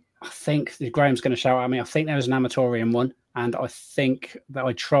going to shout at me. I think there was an Amatorium one, and I think that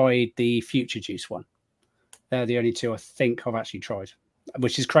I tried the Future Juice one. They're the only two I think I've actually tried,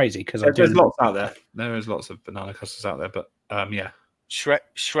 which is crazy because There's lots out there. There is lots of banana custards out there, but yeah.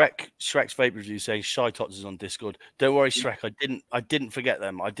 Shrek's vape review saying Shy Tots is on Discord. Don't worry, Shrek. I didn't forget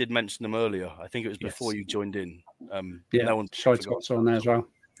them. I did mention them earlier. I think it was before you joined in. yeah, no one Shy Tots are on there as well.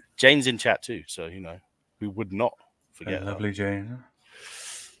 Jane's in chat too, so we would not forget. Lovely Jane.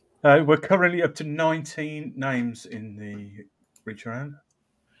 We're currently up to 19 names in the reach around.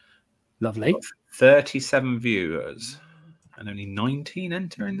 Lovely. 37 viewers and only 19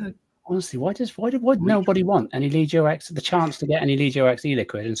 entering the. Honestly, why nobody want any Legio X, the chance to get any Legio X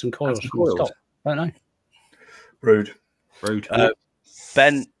e-liquid and some coils from stock? I don't know. Rude.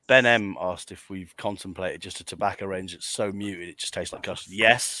 Ben M asked if we've contemplated just a tobacco range that's so muted it just tastes like custard.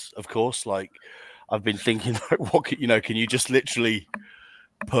 Yes, of course. Like I've been thinking, like, what can you just literally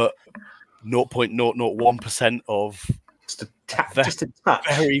put 0.001% of just a touch,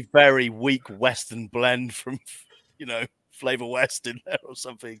 very, very weak Western blend from Flavor West in there or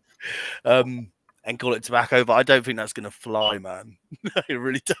something, and call it tobacco. But I don't think that's going to fly, man. I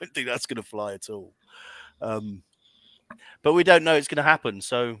really don't think that's going to fly at all. But we don't know it's going to happen,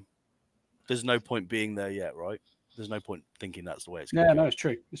 so there's no point being there yet, right? There's no point thinking that's the way it's going to go. No, it's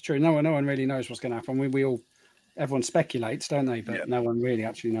true. It's true. No one really knows what's going to happen. Everyone speculates, don't they? But no one really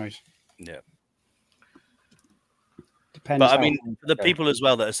actually knows. Yeah. Depends. But I mean, for the people as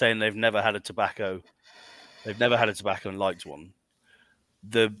well that are saying they've never had a tobacco and liked one.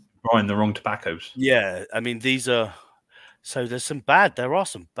 Buying the wrong tobaccos. Yeah, I mean these are. So there are some bad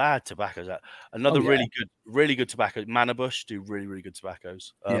tobaccos out. Another really good tobacco. Manabush do really good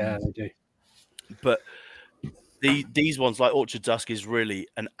tobaccos. Yeah, they do. But these ones like Orchard Dusk is really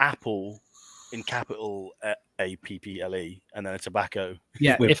an apple in capital APPLE and then a tobacco.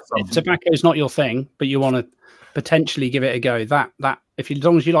 Yeah, if tobacco is not your thing, but you want to potentially give it a go, that as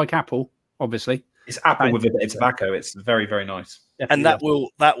long as you like apple, obviously. It's apple with a bit of tobacco. It's very, very nice. Definitely. And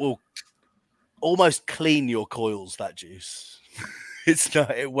that will almost clean your coils, that juice. It's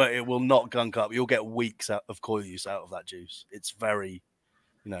not. It will not gunk up. You'll get weeks out of coil use out of that juice. It's very,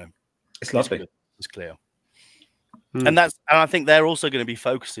 it's lovely. Good. It's clear. And I think they're also going to be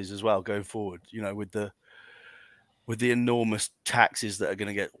focuses as well going forward. With the enormous taxes that are going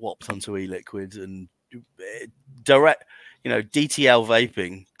to get whopped onto e-liquid and direct, DTL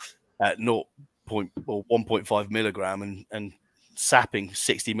vaping at 1.5 milligram and sapping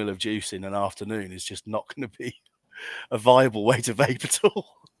 60 mil of juice in an afternoon is just not going to be a viable way to vape at all,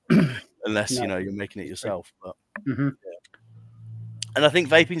 unless you're making it yourself. But and I think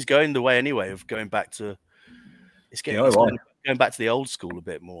vaping's going the way anyway of going back to going back to the old school a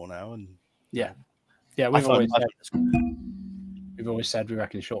bit more now. And we've always said we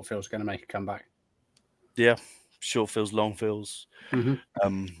reckon short fill's going to make a comeback. Yeah, short fills, long fills,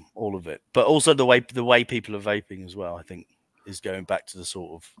 all of it. But also the way people are vaping as well, I think, is going back to the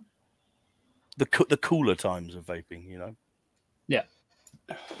sort of the cooler times of vaping, Yeah.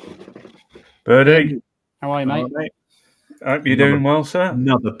 Birdie, how are you, mate? I hope you're doing well, sir.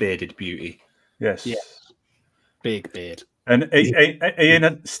 Another bearded beauty. Yes. Yeah. Big beard. And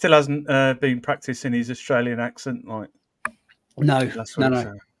Ian still hasn't been practicing his Australian accent, like. No,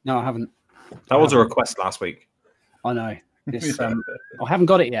 I haven't. That was a request last week. I know. I haven't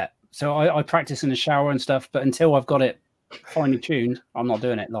got it yet, so I practice in the shower and stuff. But until I've got it finely tuned, I'm not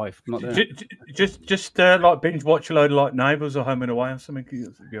doing it live. I'm not doing it. Just like binge watch a load of like Neighbours or Home and Away or something.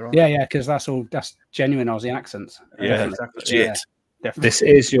 Right. Yeah, because that's genuine Aussie accents. Yeah, exactly. Yeah, definitely. This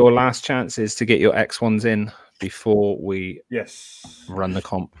is your last chances to get your X1s in before we run the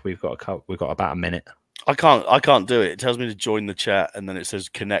comp. We've got about a minute. I can't do it. It tells me to join the chat and then it says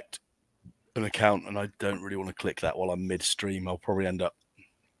connect an account, and I don't really want to click that while I'm midstream. I'll probably end up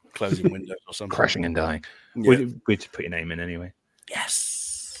closing Windows or something. Crashing and dying. Yeah. We'd just put your name in anyway.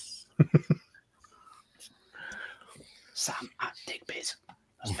 Yes. Sam at Digbys.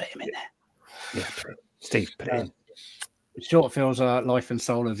 Let's put him in there. Yeah, Steve, put it in. Short fills are life and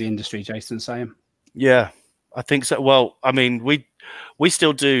soul of the industry, Jason's saying. Yeah, I think so. Well, I mean, we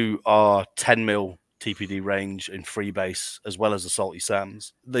still do our 10 mil TPD range in freebase as well as the Salty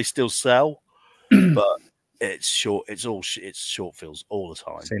Sams. They still sell, but it's short. It's short fills all the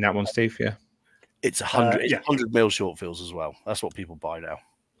time. Seen that one, Steve? Yeah, it's 100. It's 100 mil short fills as well. That's what people buy now.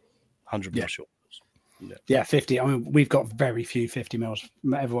 100 mil short fills. Yeah, 50. I mean, we've got very few 50 mils.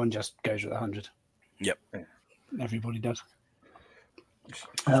 Everyone just goes with 100. Yep, everybody does.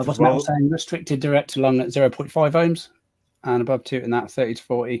 What's Matt saying? Restricted direct to lung at 0.5 ohms and above 2 and that 30 to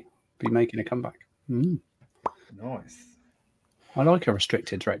 40 be making a comeback. Nice. I like a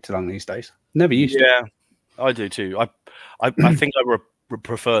restricted direct to lung these days. Never used to. Yeah, I do too. I think I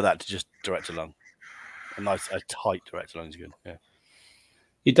prefer that to just direct to lung. A tight direct to lung is good. Yeah.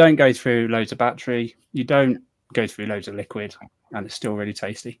 You don't go through loads of battery. You don't go through loads of liquid, and it's still really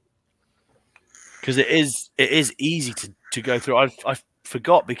tasty. Because it is easy to go through. I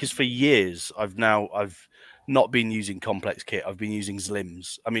forgot because for years I've not been using complex kit. I've been using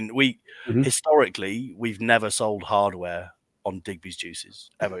Slims. I mean, historically we've never sold hardware on Digbys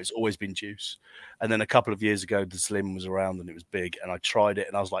juices ever. It's always been juice. And then a couple of years ago, the Slim was around and it was big, and I tried it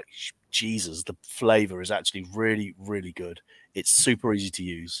and I was like, Jesus, the flavor is actually really, really good. It's super easy to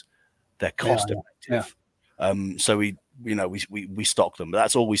use. They're cost effective. So we stock them, but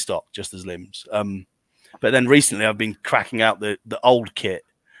that's all we stock, just the Slims. But then recently I've been cracking out the old kit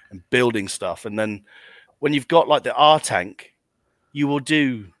and building stuff. And then when you've got like the R tank, you'll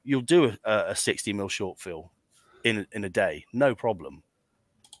do a 60 ml short fill in a day, no problem,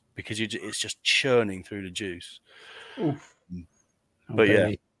 because it's just churning through the juice. Oof. But yeah,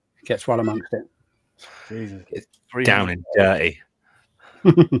 it gets well amongst it. Jesus. It's down and dirty.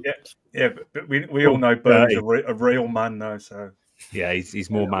 Yeah, but we all know Bernie's a real man though, so yeah, he's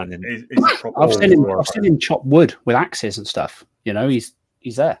more man than he's a proper. I've seen him chop wood with axes and stuff. You know, he's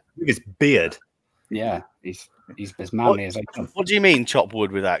there. with his beard. Yeah, he's as manly as I can. What do you mean chop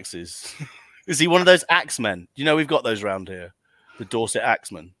wood with axes? Is he one of those axemen? You know, we've got those around here, the Dorset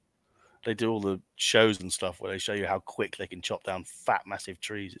axemen. They do all the shows and stuff where they show you how quick they can chop down fat, massive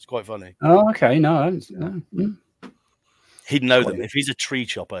trees. It's quite funny. Oh, okay. No. He'd know them. If he's a tree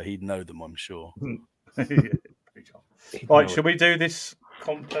chopper, he'd know them, I'm sure. Right, should we do this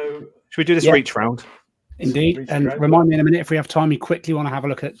compo? Should we do this reach round? Indeed. And remind me in a minute, if we have time, you quickly want to have a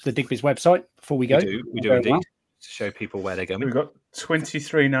look at the Digbys website before we go. We do indeed. To show people where they're going. We've got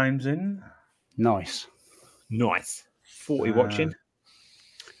 23 names in. Nice. 40 watching.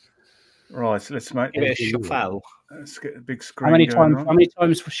 Right, so let's make Give it a shuffle. Let's get a big screen. How many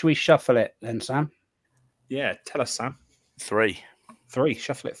times should we shuffle it then, Sam? Yeah, tell us, Sam. 3.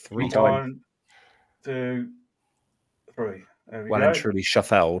 Shuffle it 3 times. 1, 2, 3. There we Well go. and truly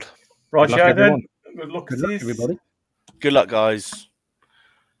shuffled. Right, Good luck, then. everyone. Good luck, Good luck, everybody. Good luck, guys.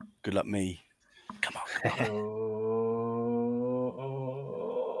 Good luck, me. Come on.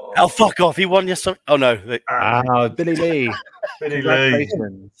 Oh, fuck off. He won yesterday. Oh, no. Billy Lee. Billy Lee.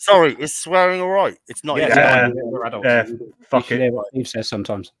 Sorry, is swearing all right? It's not. We're adults. Yeah, fuck You should hear it. what Steve says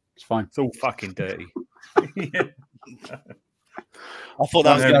sometimes. It's fine. It's all fucking dirty. Yeah. I thought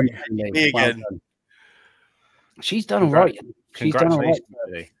that was Well going done, to be me again. She's done all right. She's done all right. Congratulations,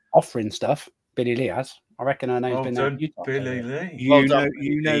 Billy. Offering stuff. Billy Lee has. I reckon her name's Well been done, there. Billy Lee.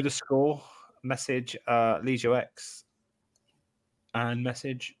 You know the score. Message Legio X and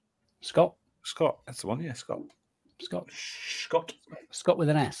message Scott. That's the one, yeah, Scott Scott with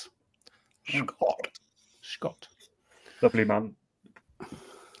an S. Scott. Lovely man.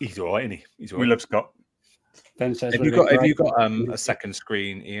 He's all right, isn't he? He's all We right. love Scott. Ben says, Have you got a second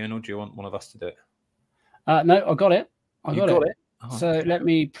screen, Ian, or do you want one of us to do it? No, I got it. I got it. Oh, So let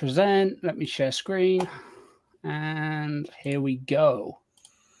me present. Let me share screen. And here we go.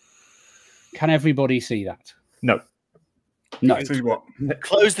 Can everybody see that? no. No. I tell you what.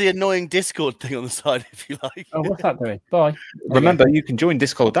 Close the annoying Discord thing on the side if you like. Oh, what's that doing? Bye. Remember, you can join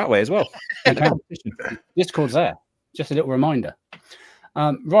Discord that way as well. You can. Discord's there. Just a little reminder.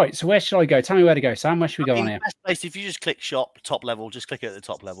 Right. So where should I go? Tell me where to go, Sam. Where should we go on here? Best place, if you just click shop, top level, just click it at the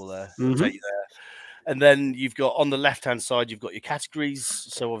top level there. Mhm. It'll take you there. And then you've got on the left-hand side, you've got your categories.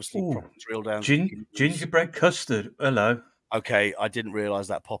 So obviously, Ooh. proper drill down. Gingerbread custard. Hello. Okay, I didn't realize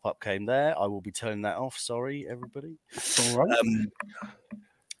that pop-up came there. I will be turning that off. Sorry, everybody. All right.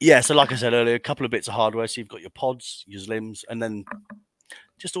 Yeah, so like I said earlier, a couple of bits of hardware. So you've got your pods, your Slims, and then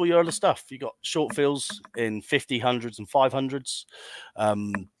just all your other stuff. You've got short fills in 50, 100s, and 500s.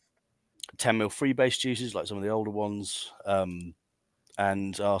 10 mil freebase juices, like some of the older ones.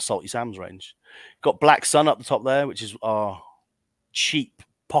 And our Salty Sam's range. Got Black Sun up the top there, which is our cheap,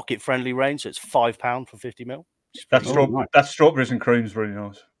 pocket-friendly range. So it's £5 for 50 mil. That's strawberries and cream's really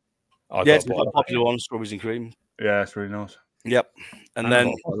nice. Yeah, it's quite a popular one, strawberries and cream. Yeah, it's really nice. Yep. And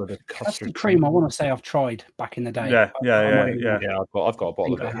then That's the cream I want to say I've tried back in the day. Yeah. Yeah, I've got a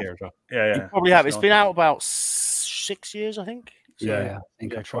bottle of it here as well. Yeah. you probably have. It's been out about 6 years, I think. So, Yeah, I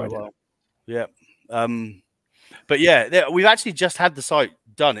think I tried it. Yeah. But yeah, we've actually just had the site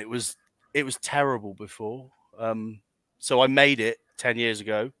done. It was terrible before. So I made it 10 years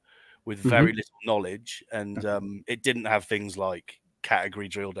ago with very little knowledge, and it didn't have things like category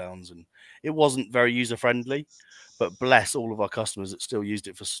drill downs, and it wasn't very user friendly. But bless all of our customers that still used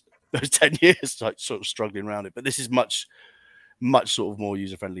it for those 10 years, like sort of struggling around it. But this is much sort of more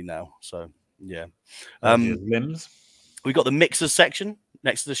user friendly now. So yeah, Limbs. we got the mixers section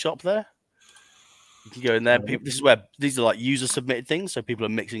next to the shop there. You can go in there. This is where these are like user submitted things. So people are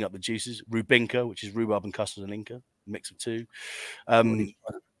mixing up the juices. Rubinka, which is rhubarb and custard and Inca, mix of two.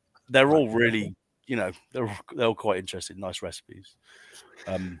 They're all really, they're all quite interesting, nice recipes.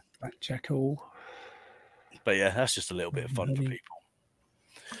 Blackjack all. But yeah, that's just a little bit of fun for people.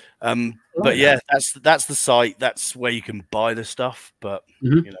 But yeah, that's the site. That's where you can buy the stuff. But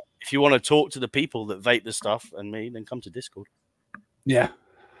you know, if you want to talk to the people that vape the stuff and me, then come to Discord. Yeah,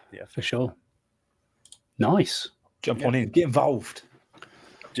 for sure. Nice. Jump on in, get involved.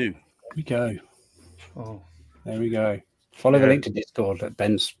 Do. There we go. Oh, there we go. Follow the link to Discord.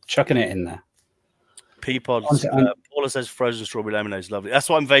 Ben's chucking it in there. Peapod. Paula says frozen strawberry lemonade is lovely. That's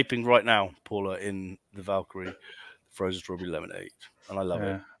what I'm vaping right now, Paula, in the Valkyrie frozen strawberry lemonade, and I love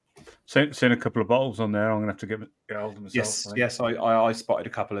it. Seen a couple of bottles on there. I'm gonna have to get hold of myself. Yes, I spotted a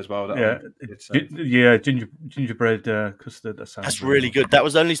couple as well. Gingerbread custard. That's really good. That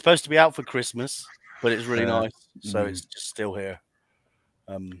was only supposed to be out for Christmas, but it's really nice. So it's just still here.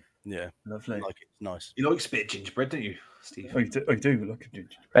 Yeah, lovely. I like it. It's nice. You like a bit of gingerbread, don't you, Steve? I do like a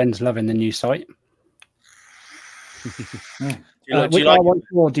gingerbread. Ben's loving the new site. Which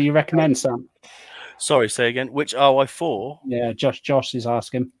RY4 do you recommend, Sam? Sorry, say again. Which RY4? Yeah, Josh is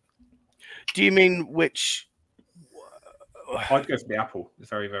asking. Do you mean which? I'd go for the Apple.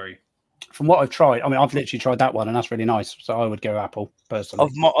 It's very, very. From what I've tried, I mean, I've literally tried that one, and that's really nice. So I would go Apple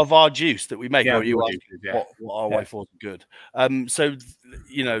personally. Of our juice that we make, Yeah, or you ask what RY4 is good. So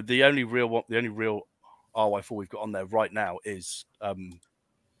you know, the only real RY4 we've got on there right now is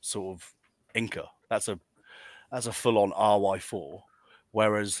sort of Inca. That's a full-on RY4,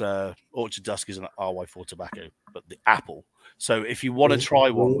 whereas Orchard Dusk is an RY4 tobacco, but the Apple. So if you want to try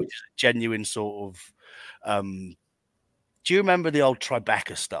one, which is a genuine sort of, do you remember the old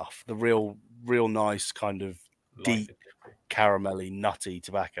Tribeca stuff? The real nice kind of deep, caramelly, nutty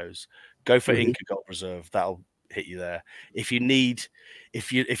tobaccos. Go for Inca Gold Reserve. That'll hit you there. If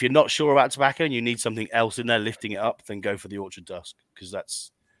you're not sure about tobacco and you need something else in there lifting it up, then go for the Orchard Dusk, because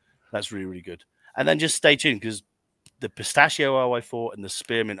that's really, really good. And then just stay tuned, because the pistachio RY4 and the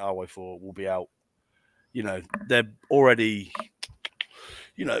spearmint RY4 will be out. You know, they're already,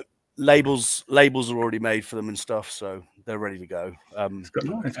 you know, labels are already made for them and stuff, so they're ready to go. It's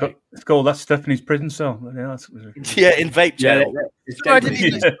got all that stuff in his prison cell. Yeah, in vape jail. I didn't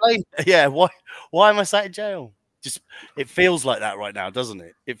even explain. Yeah, why am I sat in jail? Just it feels like that right now, doesn't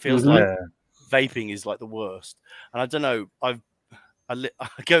it? It feels like vaping is like the worst. And I don't know. I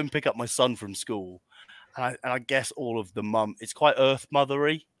go and pick up my son from school, and I guess all of the it's quite earth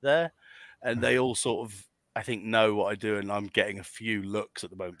mothery there, and they all sort of, I think, know what I do, and I'm getting a few looks at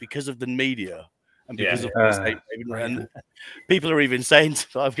the moment because of the media and because of and people are even saying,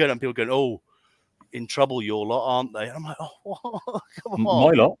 I've gone and people going, "Oh, in trouble, your lot, aren't they?" And I'm like, "Oh, come on,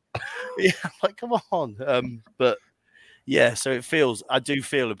 my lot." Yeah, I'm like, come on. But yeah, so I do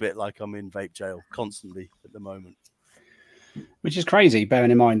feel a bit like I'm in vape jail constantly at the moment. Which is crazy,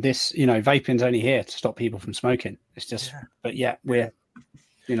 bearing in mind this, you know, vaping's only here to stop people from smoking. It's just, but yeah, we're,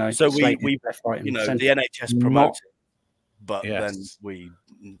 you know, so we you know, the NHS promote it, but then we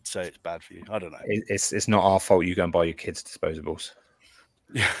say it's bad for you. I don't know. It's not our fault you go and buy your kids disposables.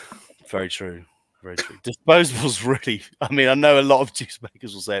 Yeah, very true. Very true. Disposables really, I mean, I know a lot of juice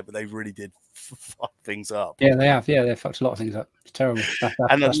makers will say it, but they really did fuck things up. Yeah, they have. Yeah, they fucked a lot of things up. It's terrible.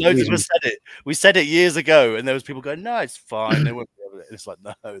 And loads of us said it. We said it years ago, and there was people going, "No, it's fine." They won't be able to. It's like,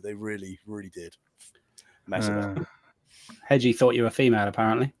 no, they really, really did mess it up. Hedgie thought you were female,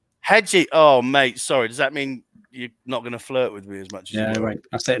 apparently. Hedgie, oh mate, sorry. Does that mean you're not going to flirt with me as much as you were? Right.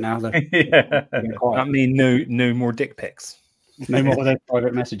 That's it now. Though. That mean no more dick pics. No more of those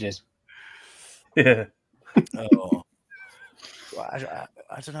private messages. Yeah. Oh, I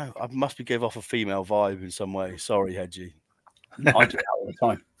don't know. I must be give off a female vibe in some way. Sorry, Hedgie. I do that all the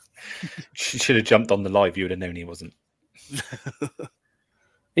time. She should have jumped on the live. You would have known he wasn't.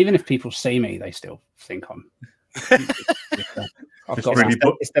 Even if people see me, they still think I'm. I've got really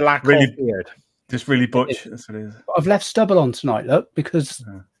it's the lack of beard. Just really butch. That's what it is. I've left stubble on tonight, look, because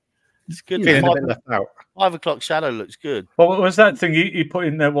it's good. 5 o'clock shadow looks good. What was that thing you put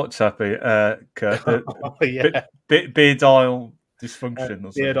in there? WhatsApp, Kurt? Beard aisle dysfunction.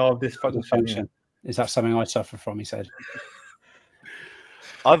 Or beard aisle dysfunction. Yeah. Is that something I suffer from? He said.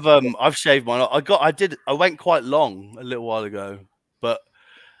 I've shaved mine. I went quite long a little while ago, but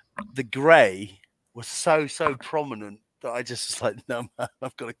the grey was so prominent that I just was like, no man,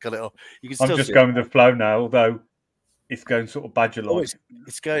 I've got to cut it off. You can still I'm just going with the flow now, although it's going sort of badger like.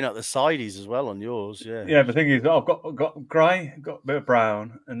 It's going up the sides as well on yours, yeah. Yeah, the thing is, I've got grey, got a bit of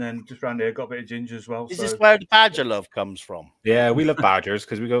brown, and then just around here, got a bit of ginger as well. Is this where the badger love comes from? Yeah, we love badgers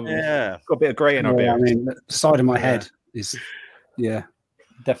because we've got a bit of grey in our beard. I mean, the side of my head is,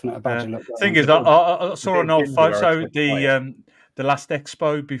 definitely a badger look. The thing is, I saw an old photo, the last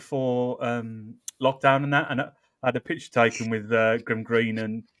expo before lockdown and that, and I had a picture taken with Grim Green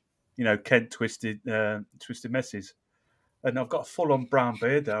and, you know, Kent Twisted Messes. and I've got a full-on brown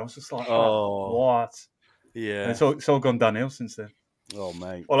beard now. I was just like, Oh. what? Yeah. And it's all gone downhill since then. Oh,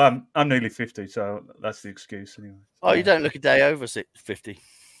 mate. Well, I'm nearly 50, so that's the excuse anyway. Oh, you don't look a day over 50.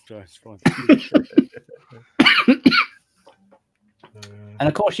 Sorry, it's fine. And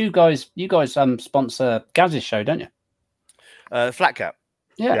of course, you guys sponsor Gaz's show, don't you? Flat Cap.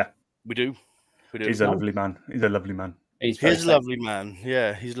 Yeah. We do. He's a lovely man. He's a lovely man. He's a lovely man.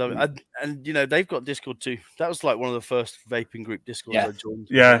 Yeah, he's lovely. And you know, they've got Discord too. That was like one of the first vaping group Discords I joined.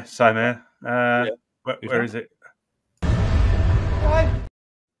 Yeah, same here. Where is it?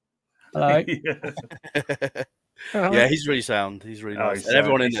 Hello. Yeah, he's really sound. He's really nice. And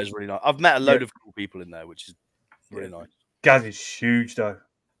everyone in there is really nice. I've met a load of cool people in there, which is really nice. Gaz is huge, though.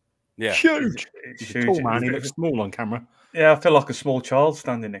 Yeah, huge. He's a tall man. He looks small on camera. Yeah, I feel like a small child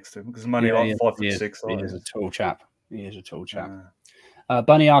standing next to him because I'm only like 5'6". He is a tall chap.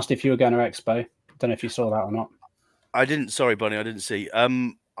 Bunny asked if you were going to Expo. Don't know if you saw that or not. I didn't. Sorry, Bunny, I didn't see.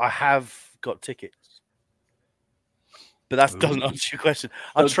 I have got tickets, but that doesn't answer your question.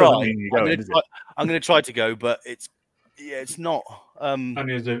 I'll try. I'm going to try to go, but it's not.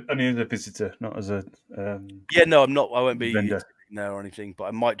 Only as a visitor, not as a. Yeah, no, I'm not. I won't be vendor. there or anything, but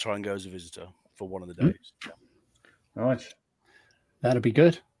I might try and go as a visitor for one of the days. Nice. That'll be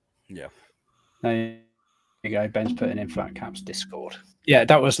good. Yeah. There you go. Ben's putting in Flat Cap's Discord. Yeah,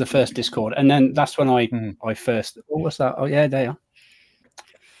 that was the first Discord, and then that's when I first. What was that? Oh yeah, they are.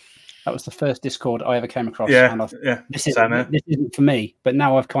 That was the first Discord I ever came across. Yeah, and this isn't for me, but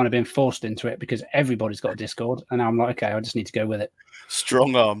now I've kind of been forced into it because everybody's got a Discord, and now I'm like, okay, I just need to go with it.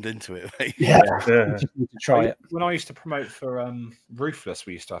 Strong-armed into it, mate. Yeah, just need to try it. When I used to promote for Ruthless,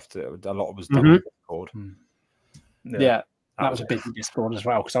 we used to have to. A lot was done on Discord. Yeah, that was a big Discord as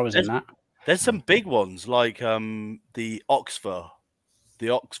well because I was in that. There's some big ones like the Oxford. The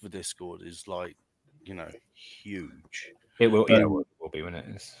Oxford Discord is like, you know, huge. It will, it will be when it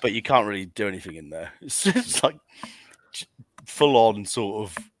is. But you can't really do anything in there. It's like full on sort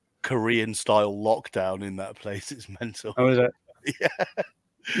of Korean style lockdown in that place. It's mental. Oh, is it? Yeah.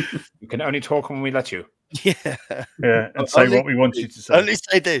 You can only talk when we let you. Yeah. Yeah. And say what we want you to say. Only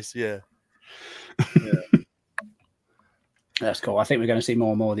say this. Yeah. That's cool. I think we're going to see more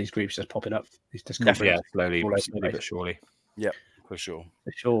and more of these groups just popping up. These slowly but surely. Yeah, for sure.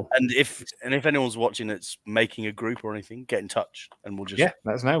 For sure. And if anyone's watching that's making a group or anything, get in touch and we'll just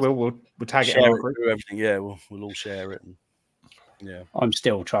let us know. We'll tag it in our group. Everything. Yeah, we'll all share it. And, yeah. I'm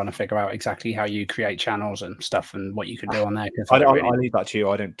still trying to figure out exactly how you create channels and stuff and what you can do on there. I leave that to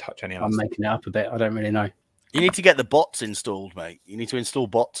you. I don't touch any of that. I'm making it up a bit. I don't really know. You need to get the bots installed, mate. You need to install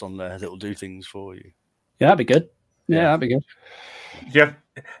bots on there that will do things for you. Yeah, that'd be good. Yeah, that'd be good. Yeah,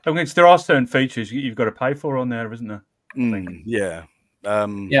 there are certain features you've got to pay for on there, isn't there? Yeah.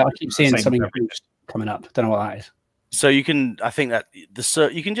 Yeah, I keep seeing something coming up. Don't know what that is. So you can, I think that you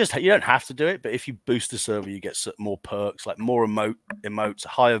don't have to do it, but if you boost the server, you get more perks, like more emotes,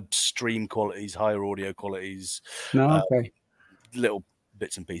 higher stream qualities, higher audio qualities. No, okay. Little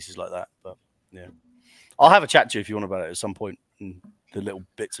bits and pieces like that. But yeah, I'll have a chat to you if you want about it at some point. And the little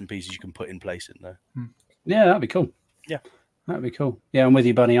bits and pieces you can put in place in there. Yeah, that'd be cool. Yeah. That'd be cool. Yeah, I'm with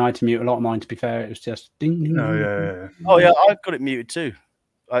you, Bunny. I had to mute a lot of mine, to be fair. It was just ding, ding, ding. Oh, yeah, I've got it muted too.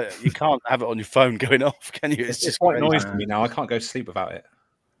 You can't have it on your phone going off, can you? It's just quite noisy to me now. I can't go to sleep without it.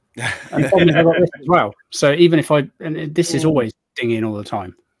 And I've got this as well. So even if this is always dinging all the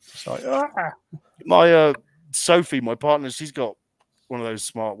time. It's like, My Sophie, my partner, she's got one of those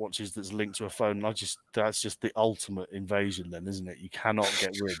smartwatches that's linked to a phone. That's just the ultimate invasion, then, isn't it? You cannot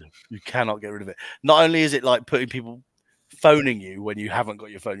get rid of it. You cannot get rid of it. Not only is it like putting people phoning you when you haven't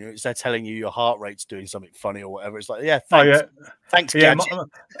got your phone, it's they're telling you your heart rate's doing something funny or whatever. It's like, thanks. Thanks,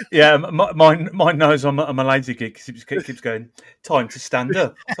 mine knows I'm a lazy gig because it keeps going, time to stand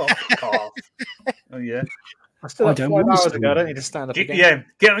up. Oh yeah. I still have 5 hours ago. I don't need to stand up again. Yeah,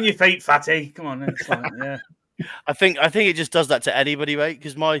 get on your feet, fatty. Come on. It's like, yeah. I think it just does that to anybody, mate.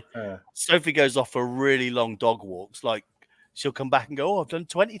 Because my Sophie goes off for really long dog walks. Like she'll come back and go, "Oh, I've done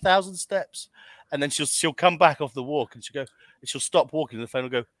 20,000 steps," and then she'll come back off the walk and she'll stop walking, and the phone will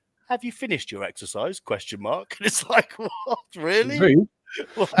go, "Have you finished your exercise?" ? And it's like, what? Really?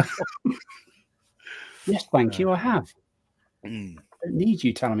 Wow. Yes, thank you. I have. I don't need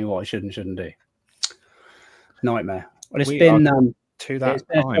you telling me what I should and shouldn't do. Nightmare. Well, it's been to that it's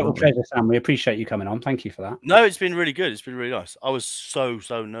been a total pleasure, Sam. We appreciate you coming on. Thank you for that. No, it's been really good. It's been really nice. I was so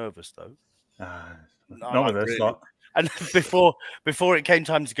nervous though. Not with us, And before it came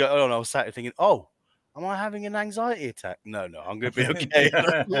time to go on, I was sat there thinking, "Oh, am I having an anxiety attack?" No, I'm going to be okay.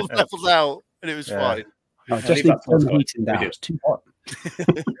 Levels out, and it was fine. I just need to turn the heating down. It's too hot.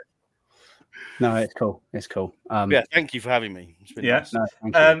 No, it's cool. It's cool. Yeah, thank you for having me. It's been nice. No,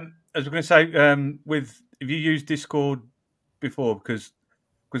 thank you. As we're going to say, have you used Discord before? Because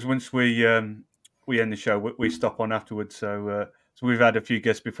once we end the show, we stop on afterwards. So we've had a few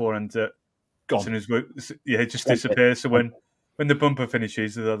guests before, and as soon as it just disappears. So when the bumper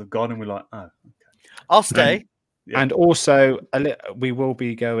finishes, they've gone, and we're like, oh, okay. I'll stay. And also, we will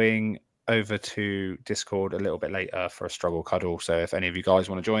be going over to Discord a little bit later for a struggle cuddle. So if any of you guys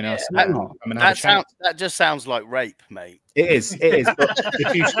want to join us, that just sounds like rape, mate. It is. But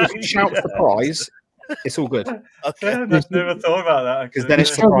if you shout surprise, it's all good. Okay. I've never thought about that because then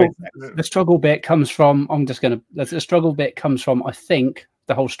it's the struggle bit comes from. The struggle bit comes from. I think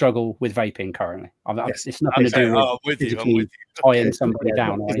the whole struggle with vaping currently. It's nothing to do with you. Tying somebody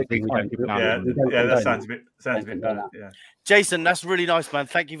down. That sounds a bit bad. Yeah. Jason, that's really nice, man.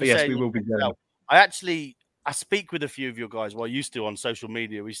 Thank you for saying. We will be doing. I speak with a few of your guys. Well, I used to on social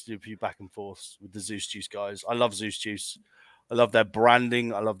media. We used to do a few back and forths with the Zeus Juice guys. I love Zeus Juice. I love their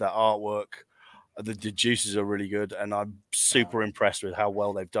branding. I love their artwork. The juices are really good, and I'm super impressed with how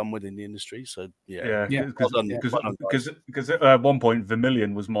well they've done within the industry. So because at one point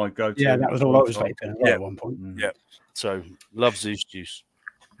Vermilion was my go-to. Yeah, that was all I was vaping at one point. Yeah, so love Zeus Juice.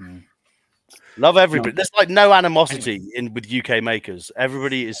 Love everybody. There's like no animosity with UK makers.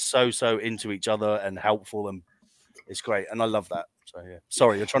 Everybody is so into each other and helpful, and it's great, and I love that. So yeah,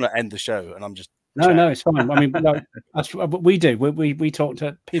 sorry, you're trying to end the show, and I'm just. No, it's fine. I mean, that's what we do. We talk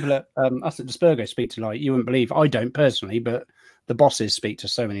to people at us at Dispergo speak to, like, you wouldn't believe. I don't personally, but the bosses speak to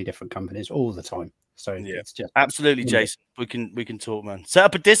so many different companies all the time. So it's just absolutely, Jason. We can talk, man. Set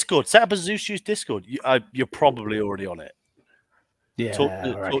up a Discord. Set up a Zeus Juice Discord. You're probably already on it. Yeah, talk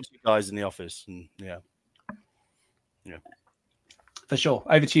to you guys in the office, and yeah, for sure.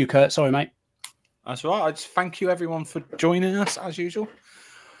 Over to you, Kurt. Sorry, mate. That's right. I just thank you everyone for joining us as usual.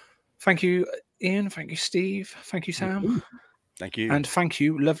 Thank you, Ian. Thank you, Steve. Thank you, Sam. Thank you. And thank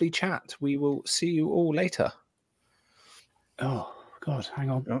you, lovely chat. We will see you all later. Oh, God. Hang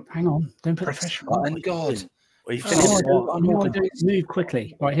on. Don't put the pressure on. God. Move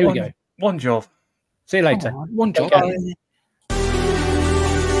quickly. Right, here we go. One job. See you later. One job. Okay.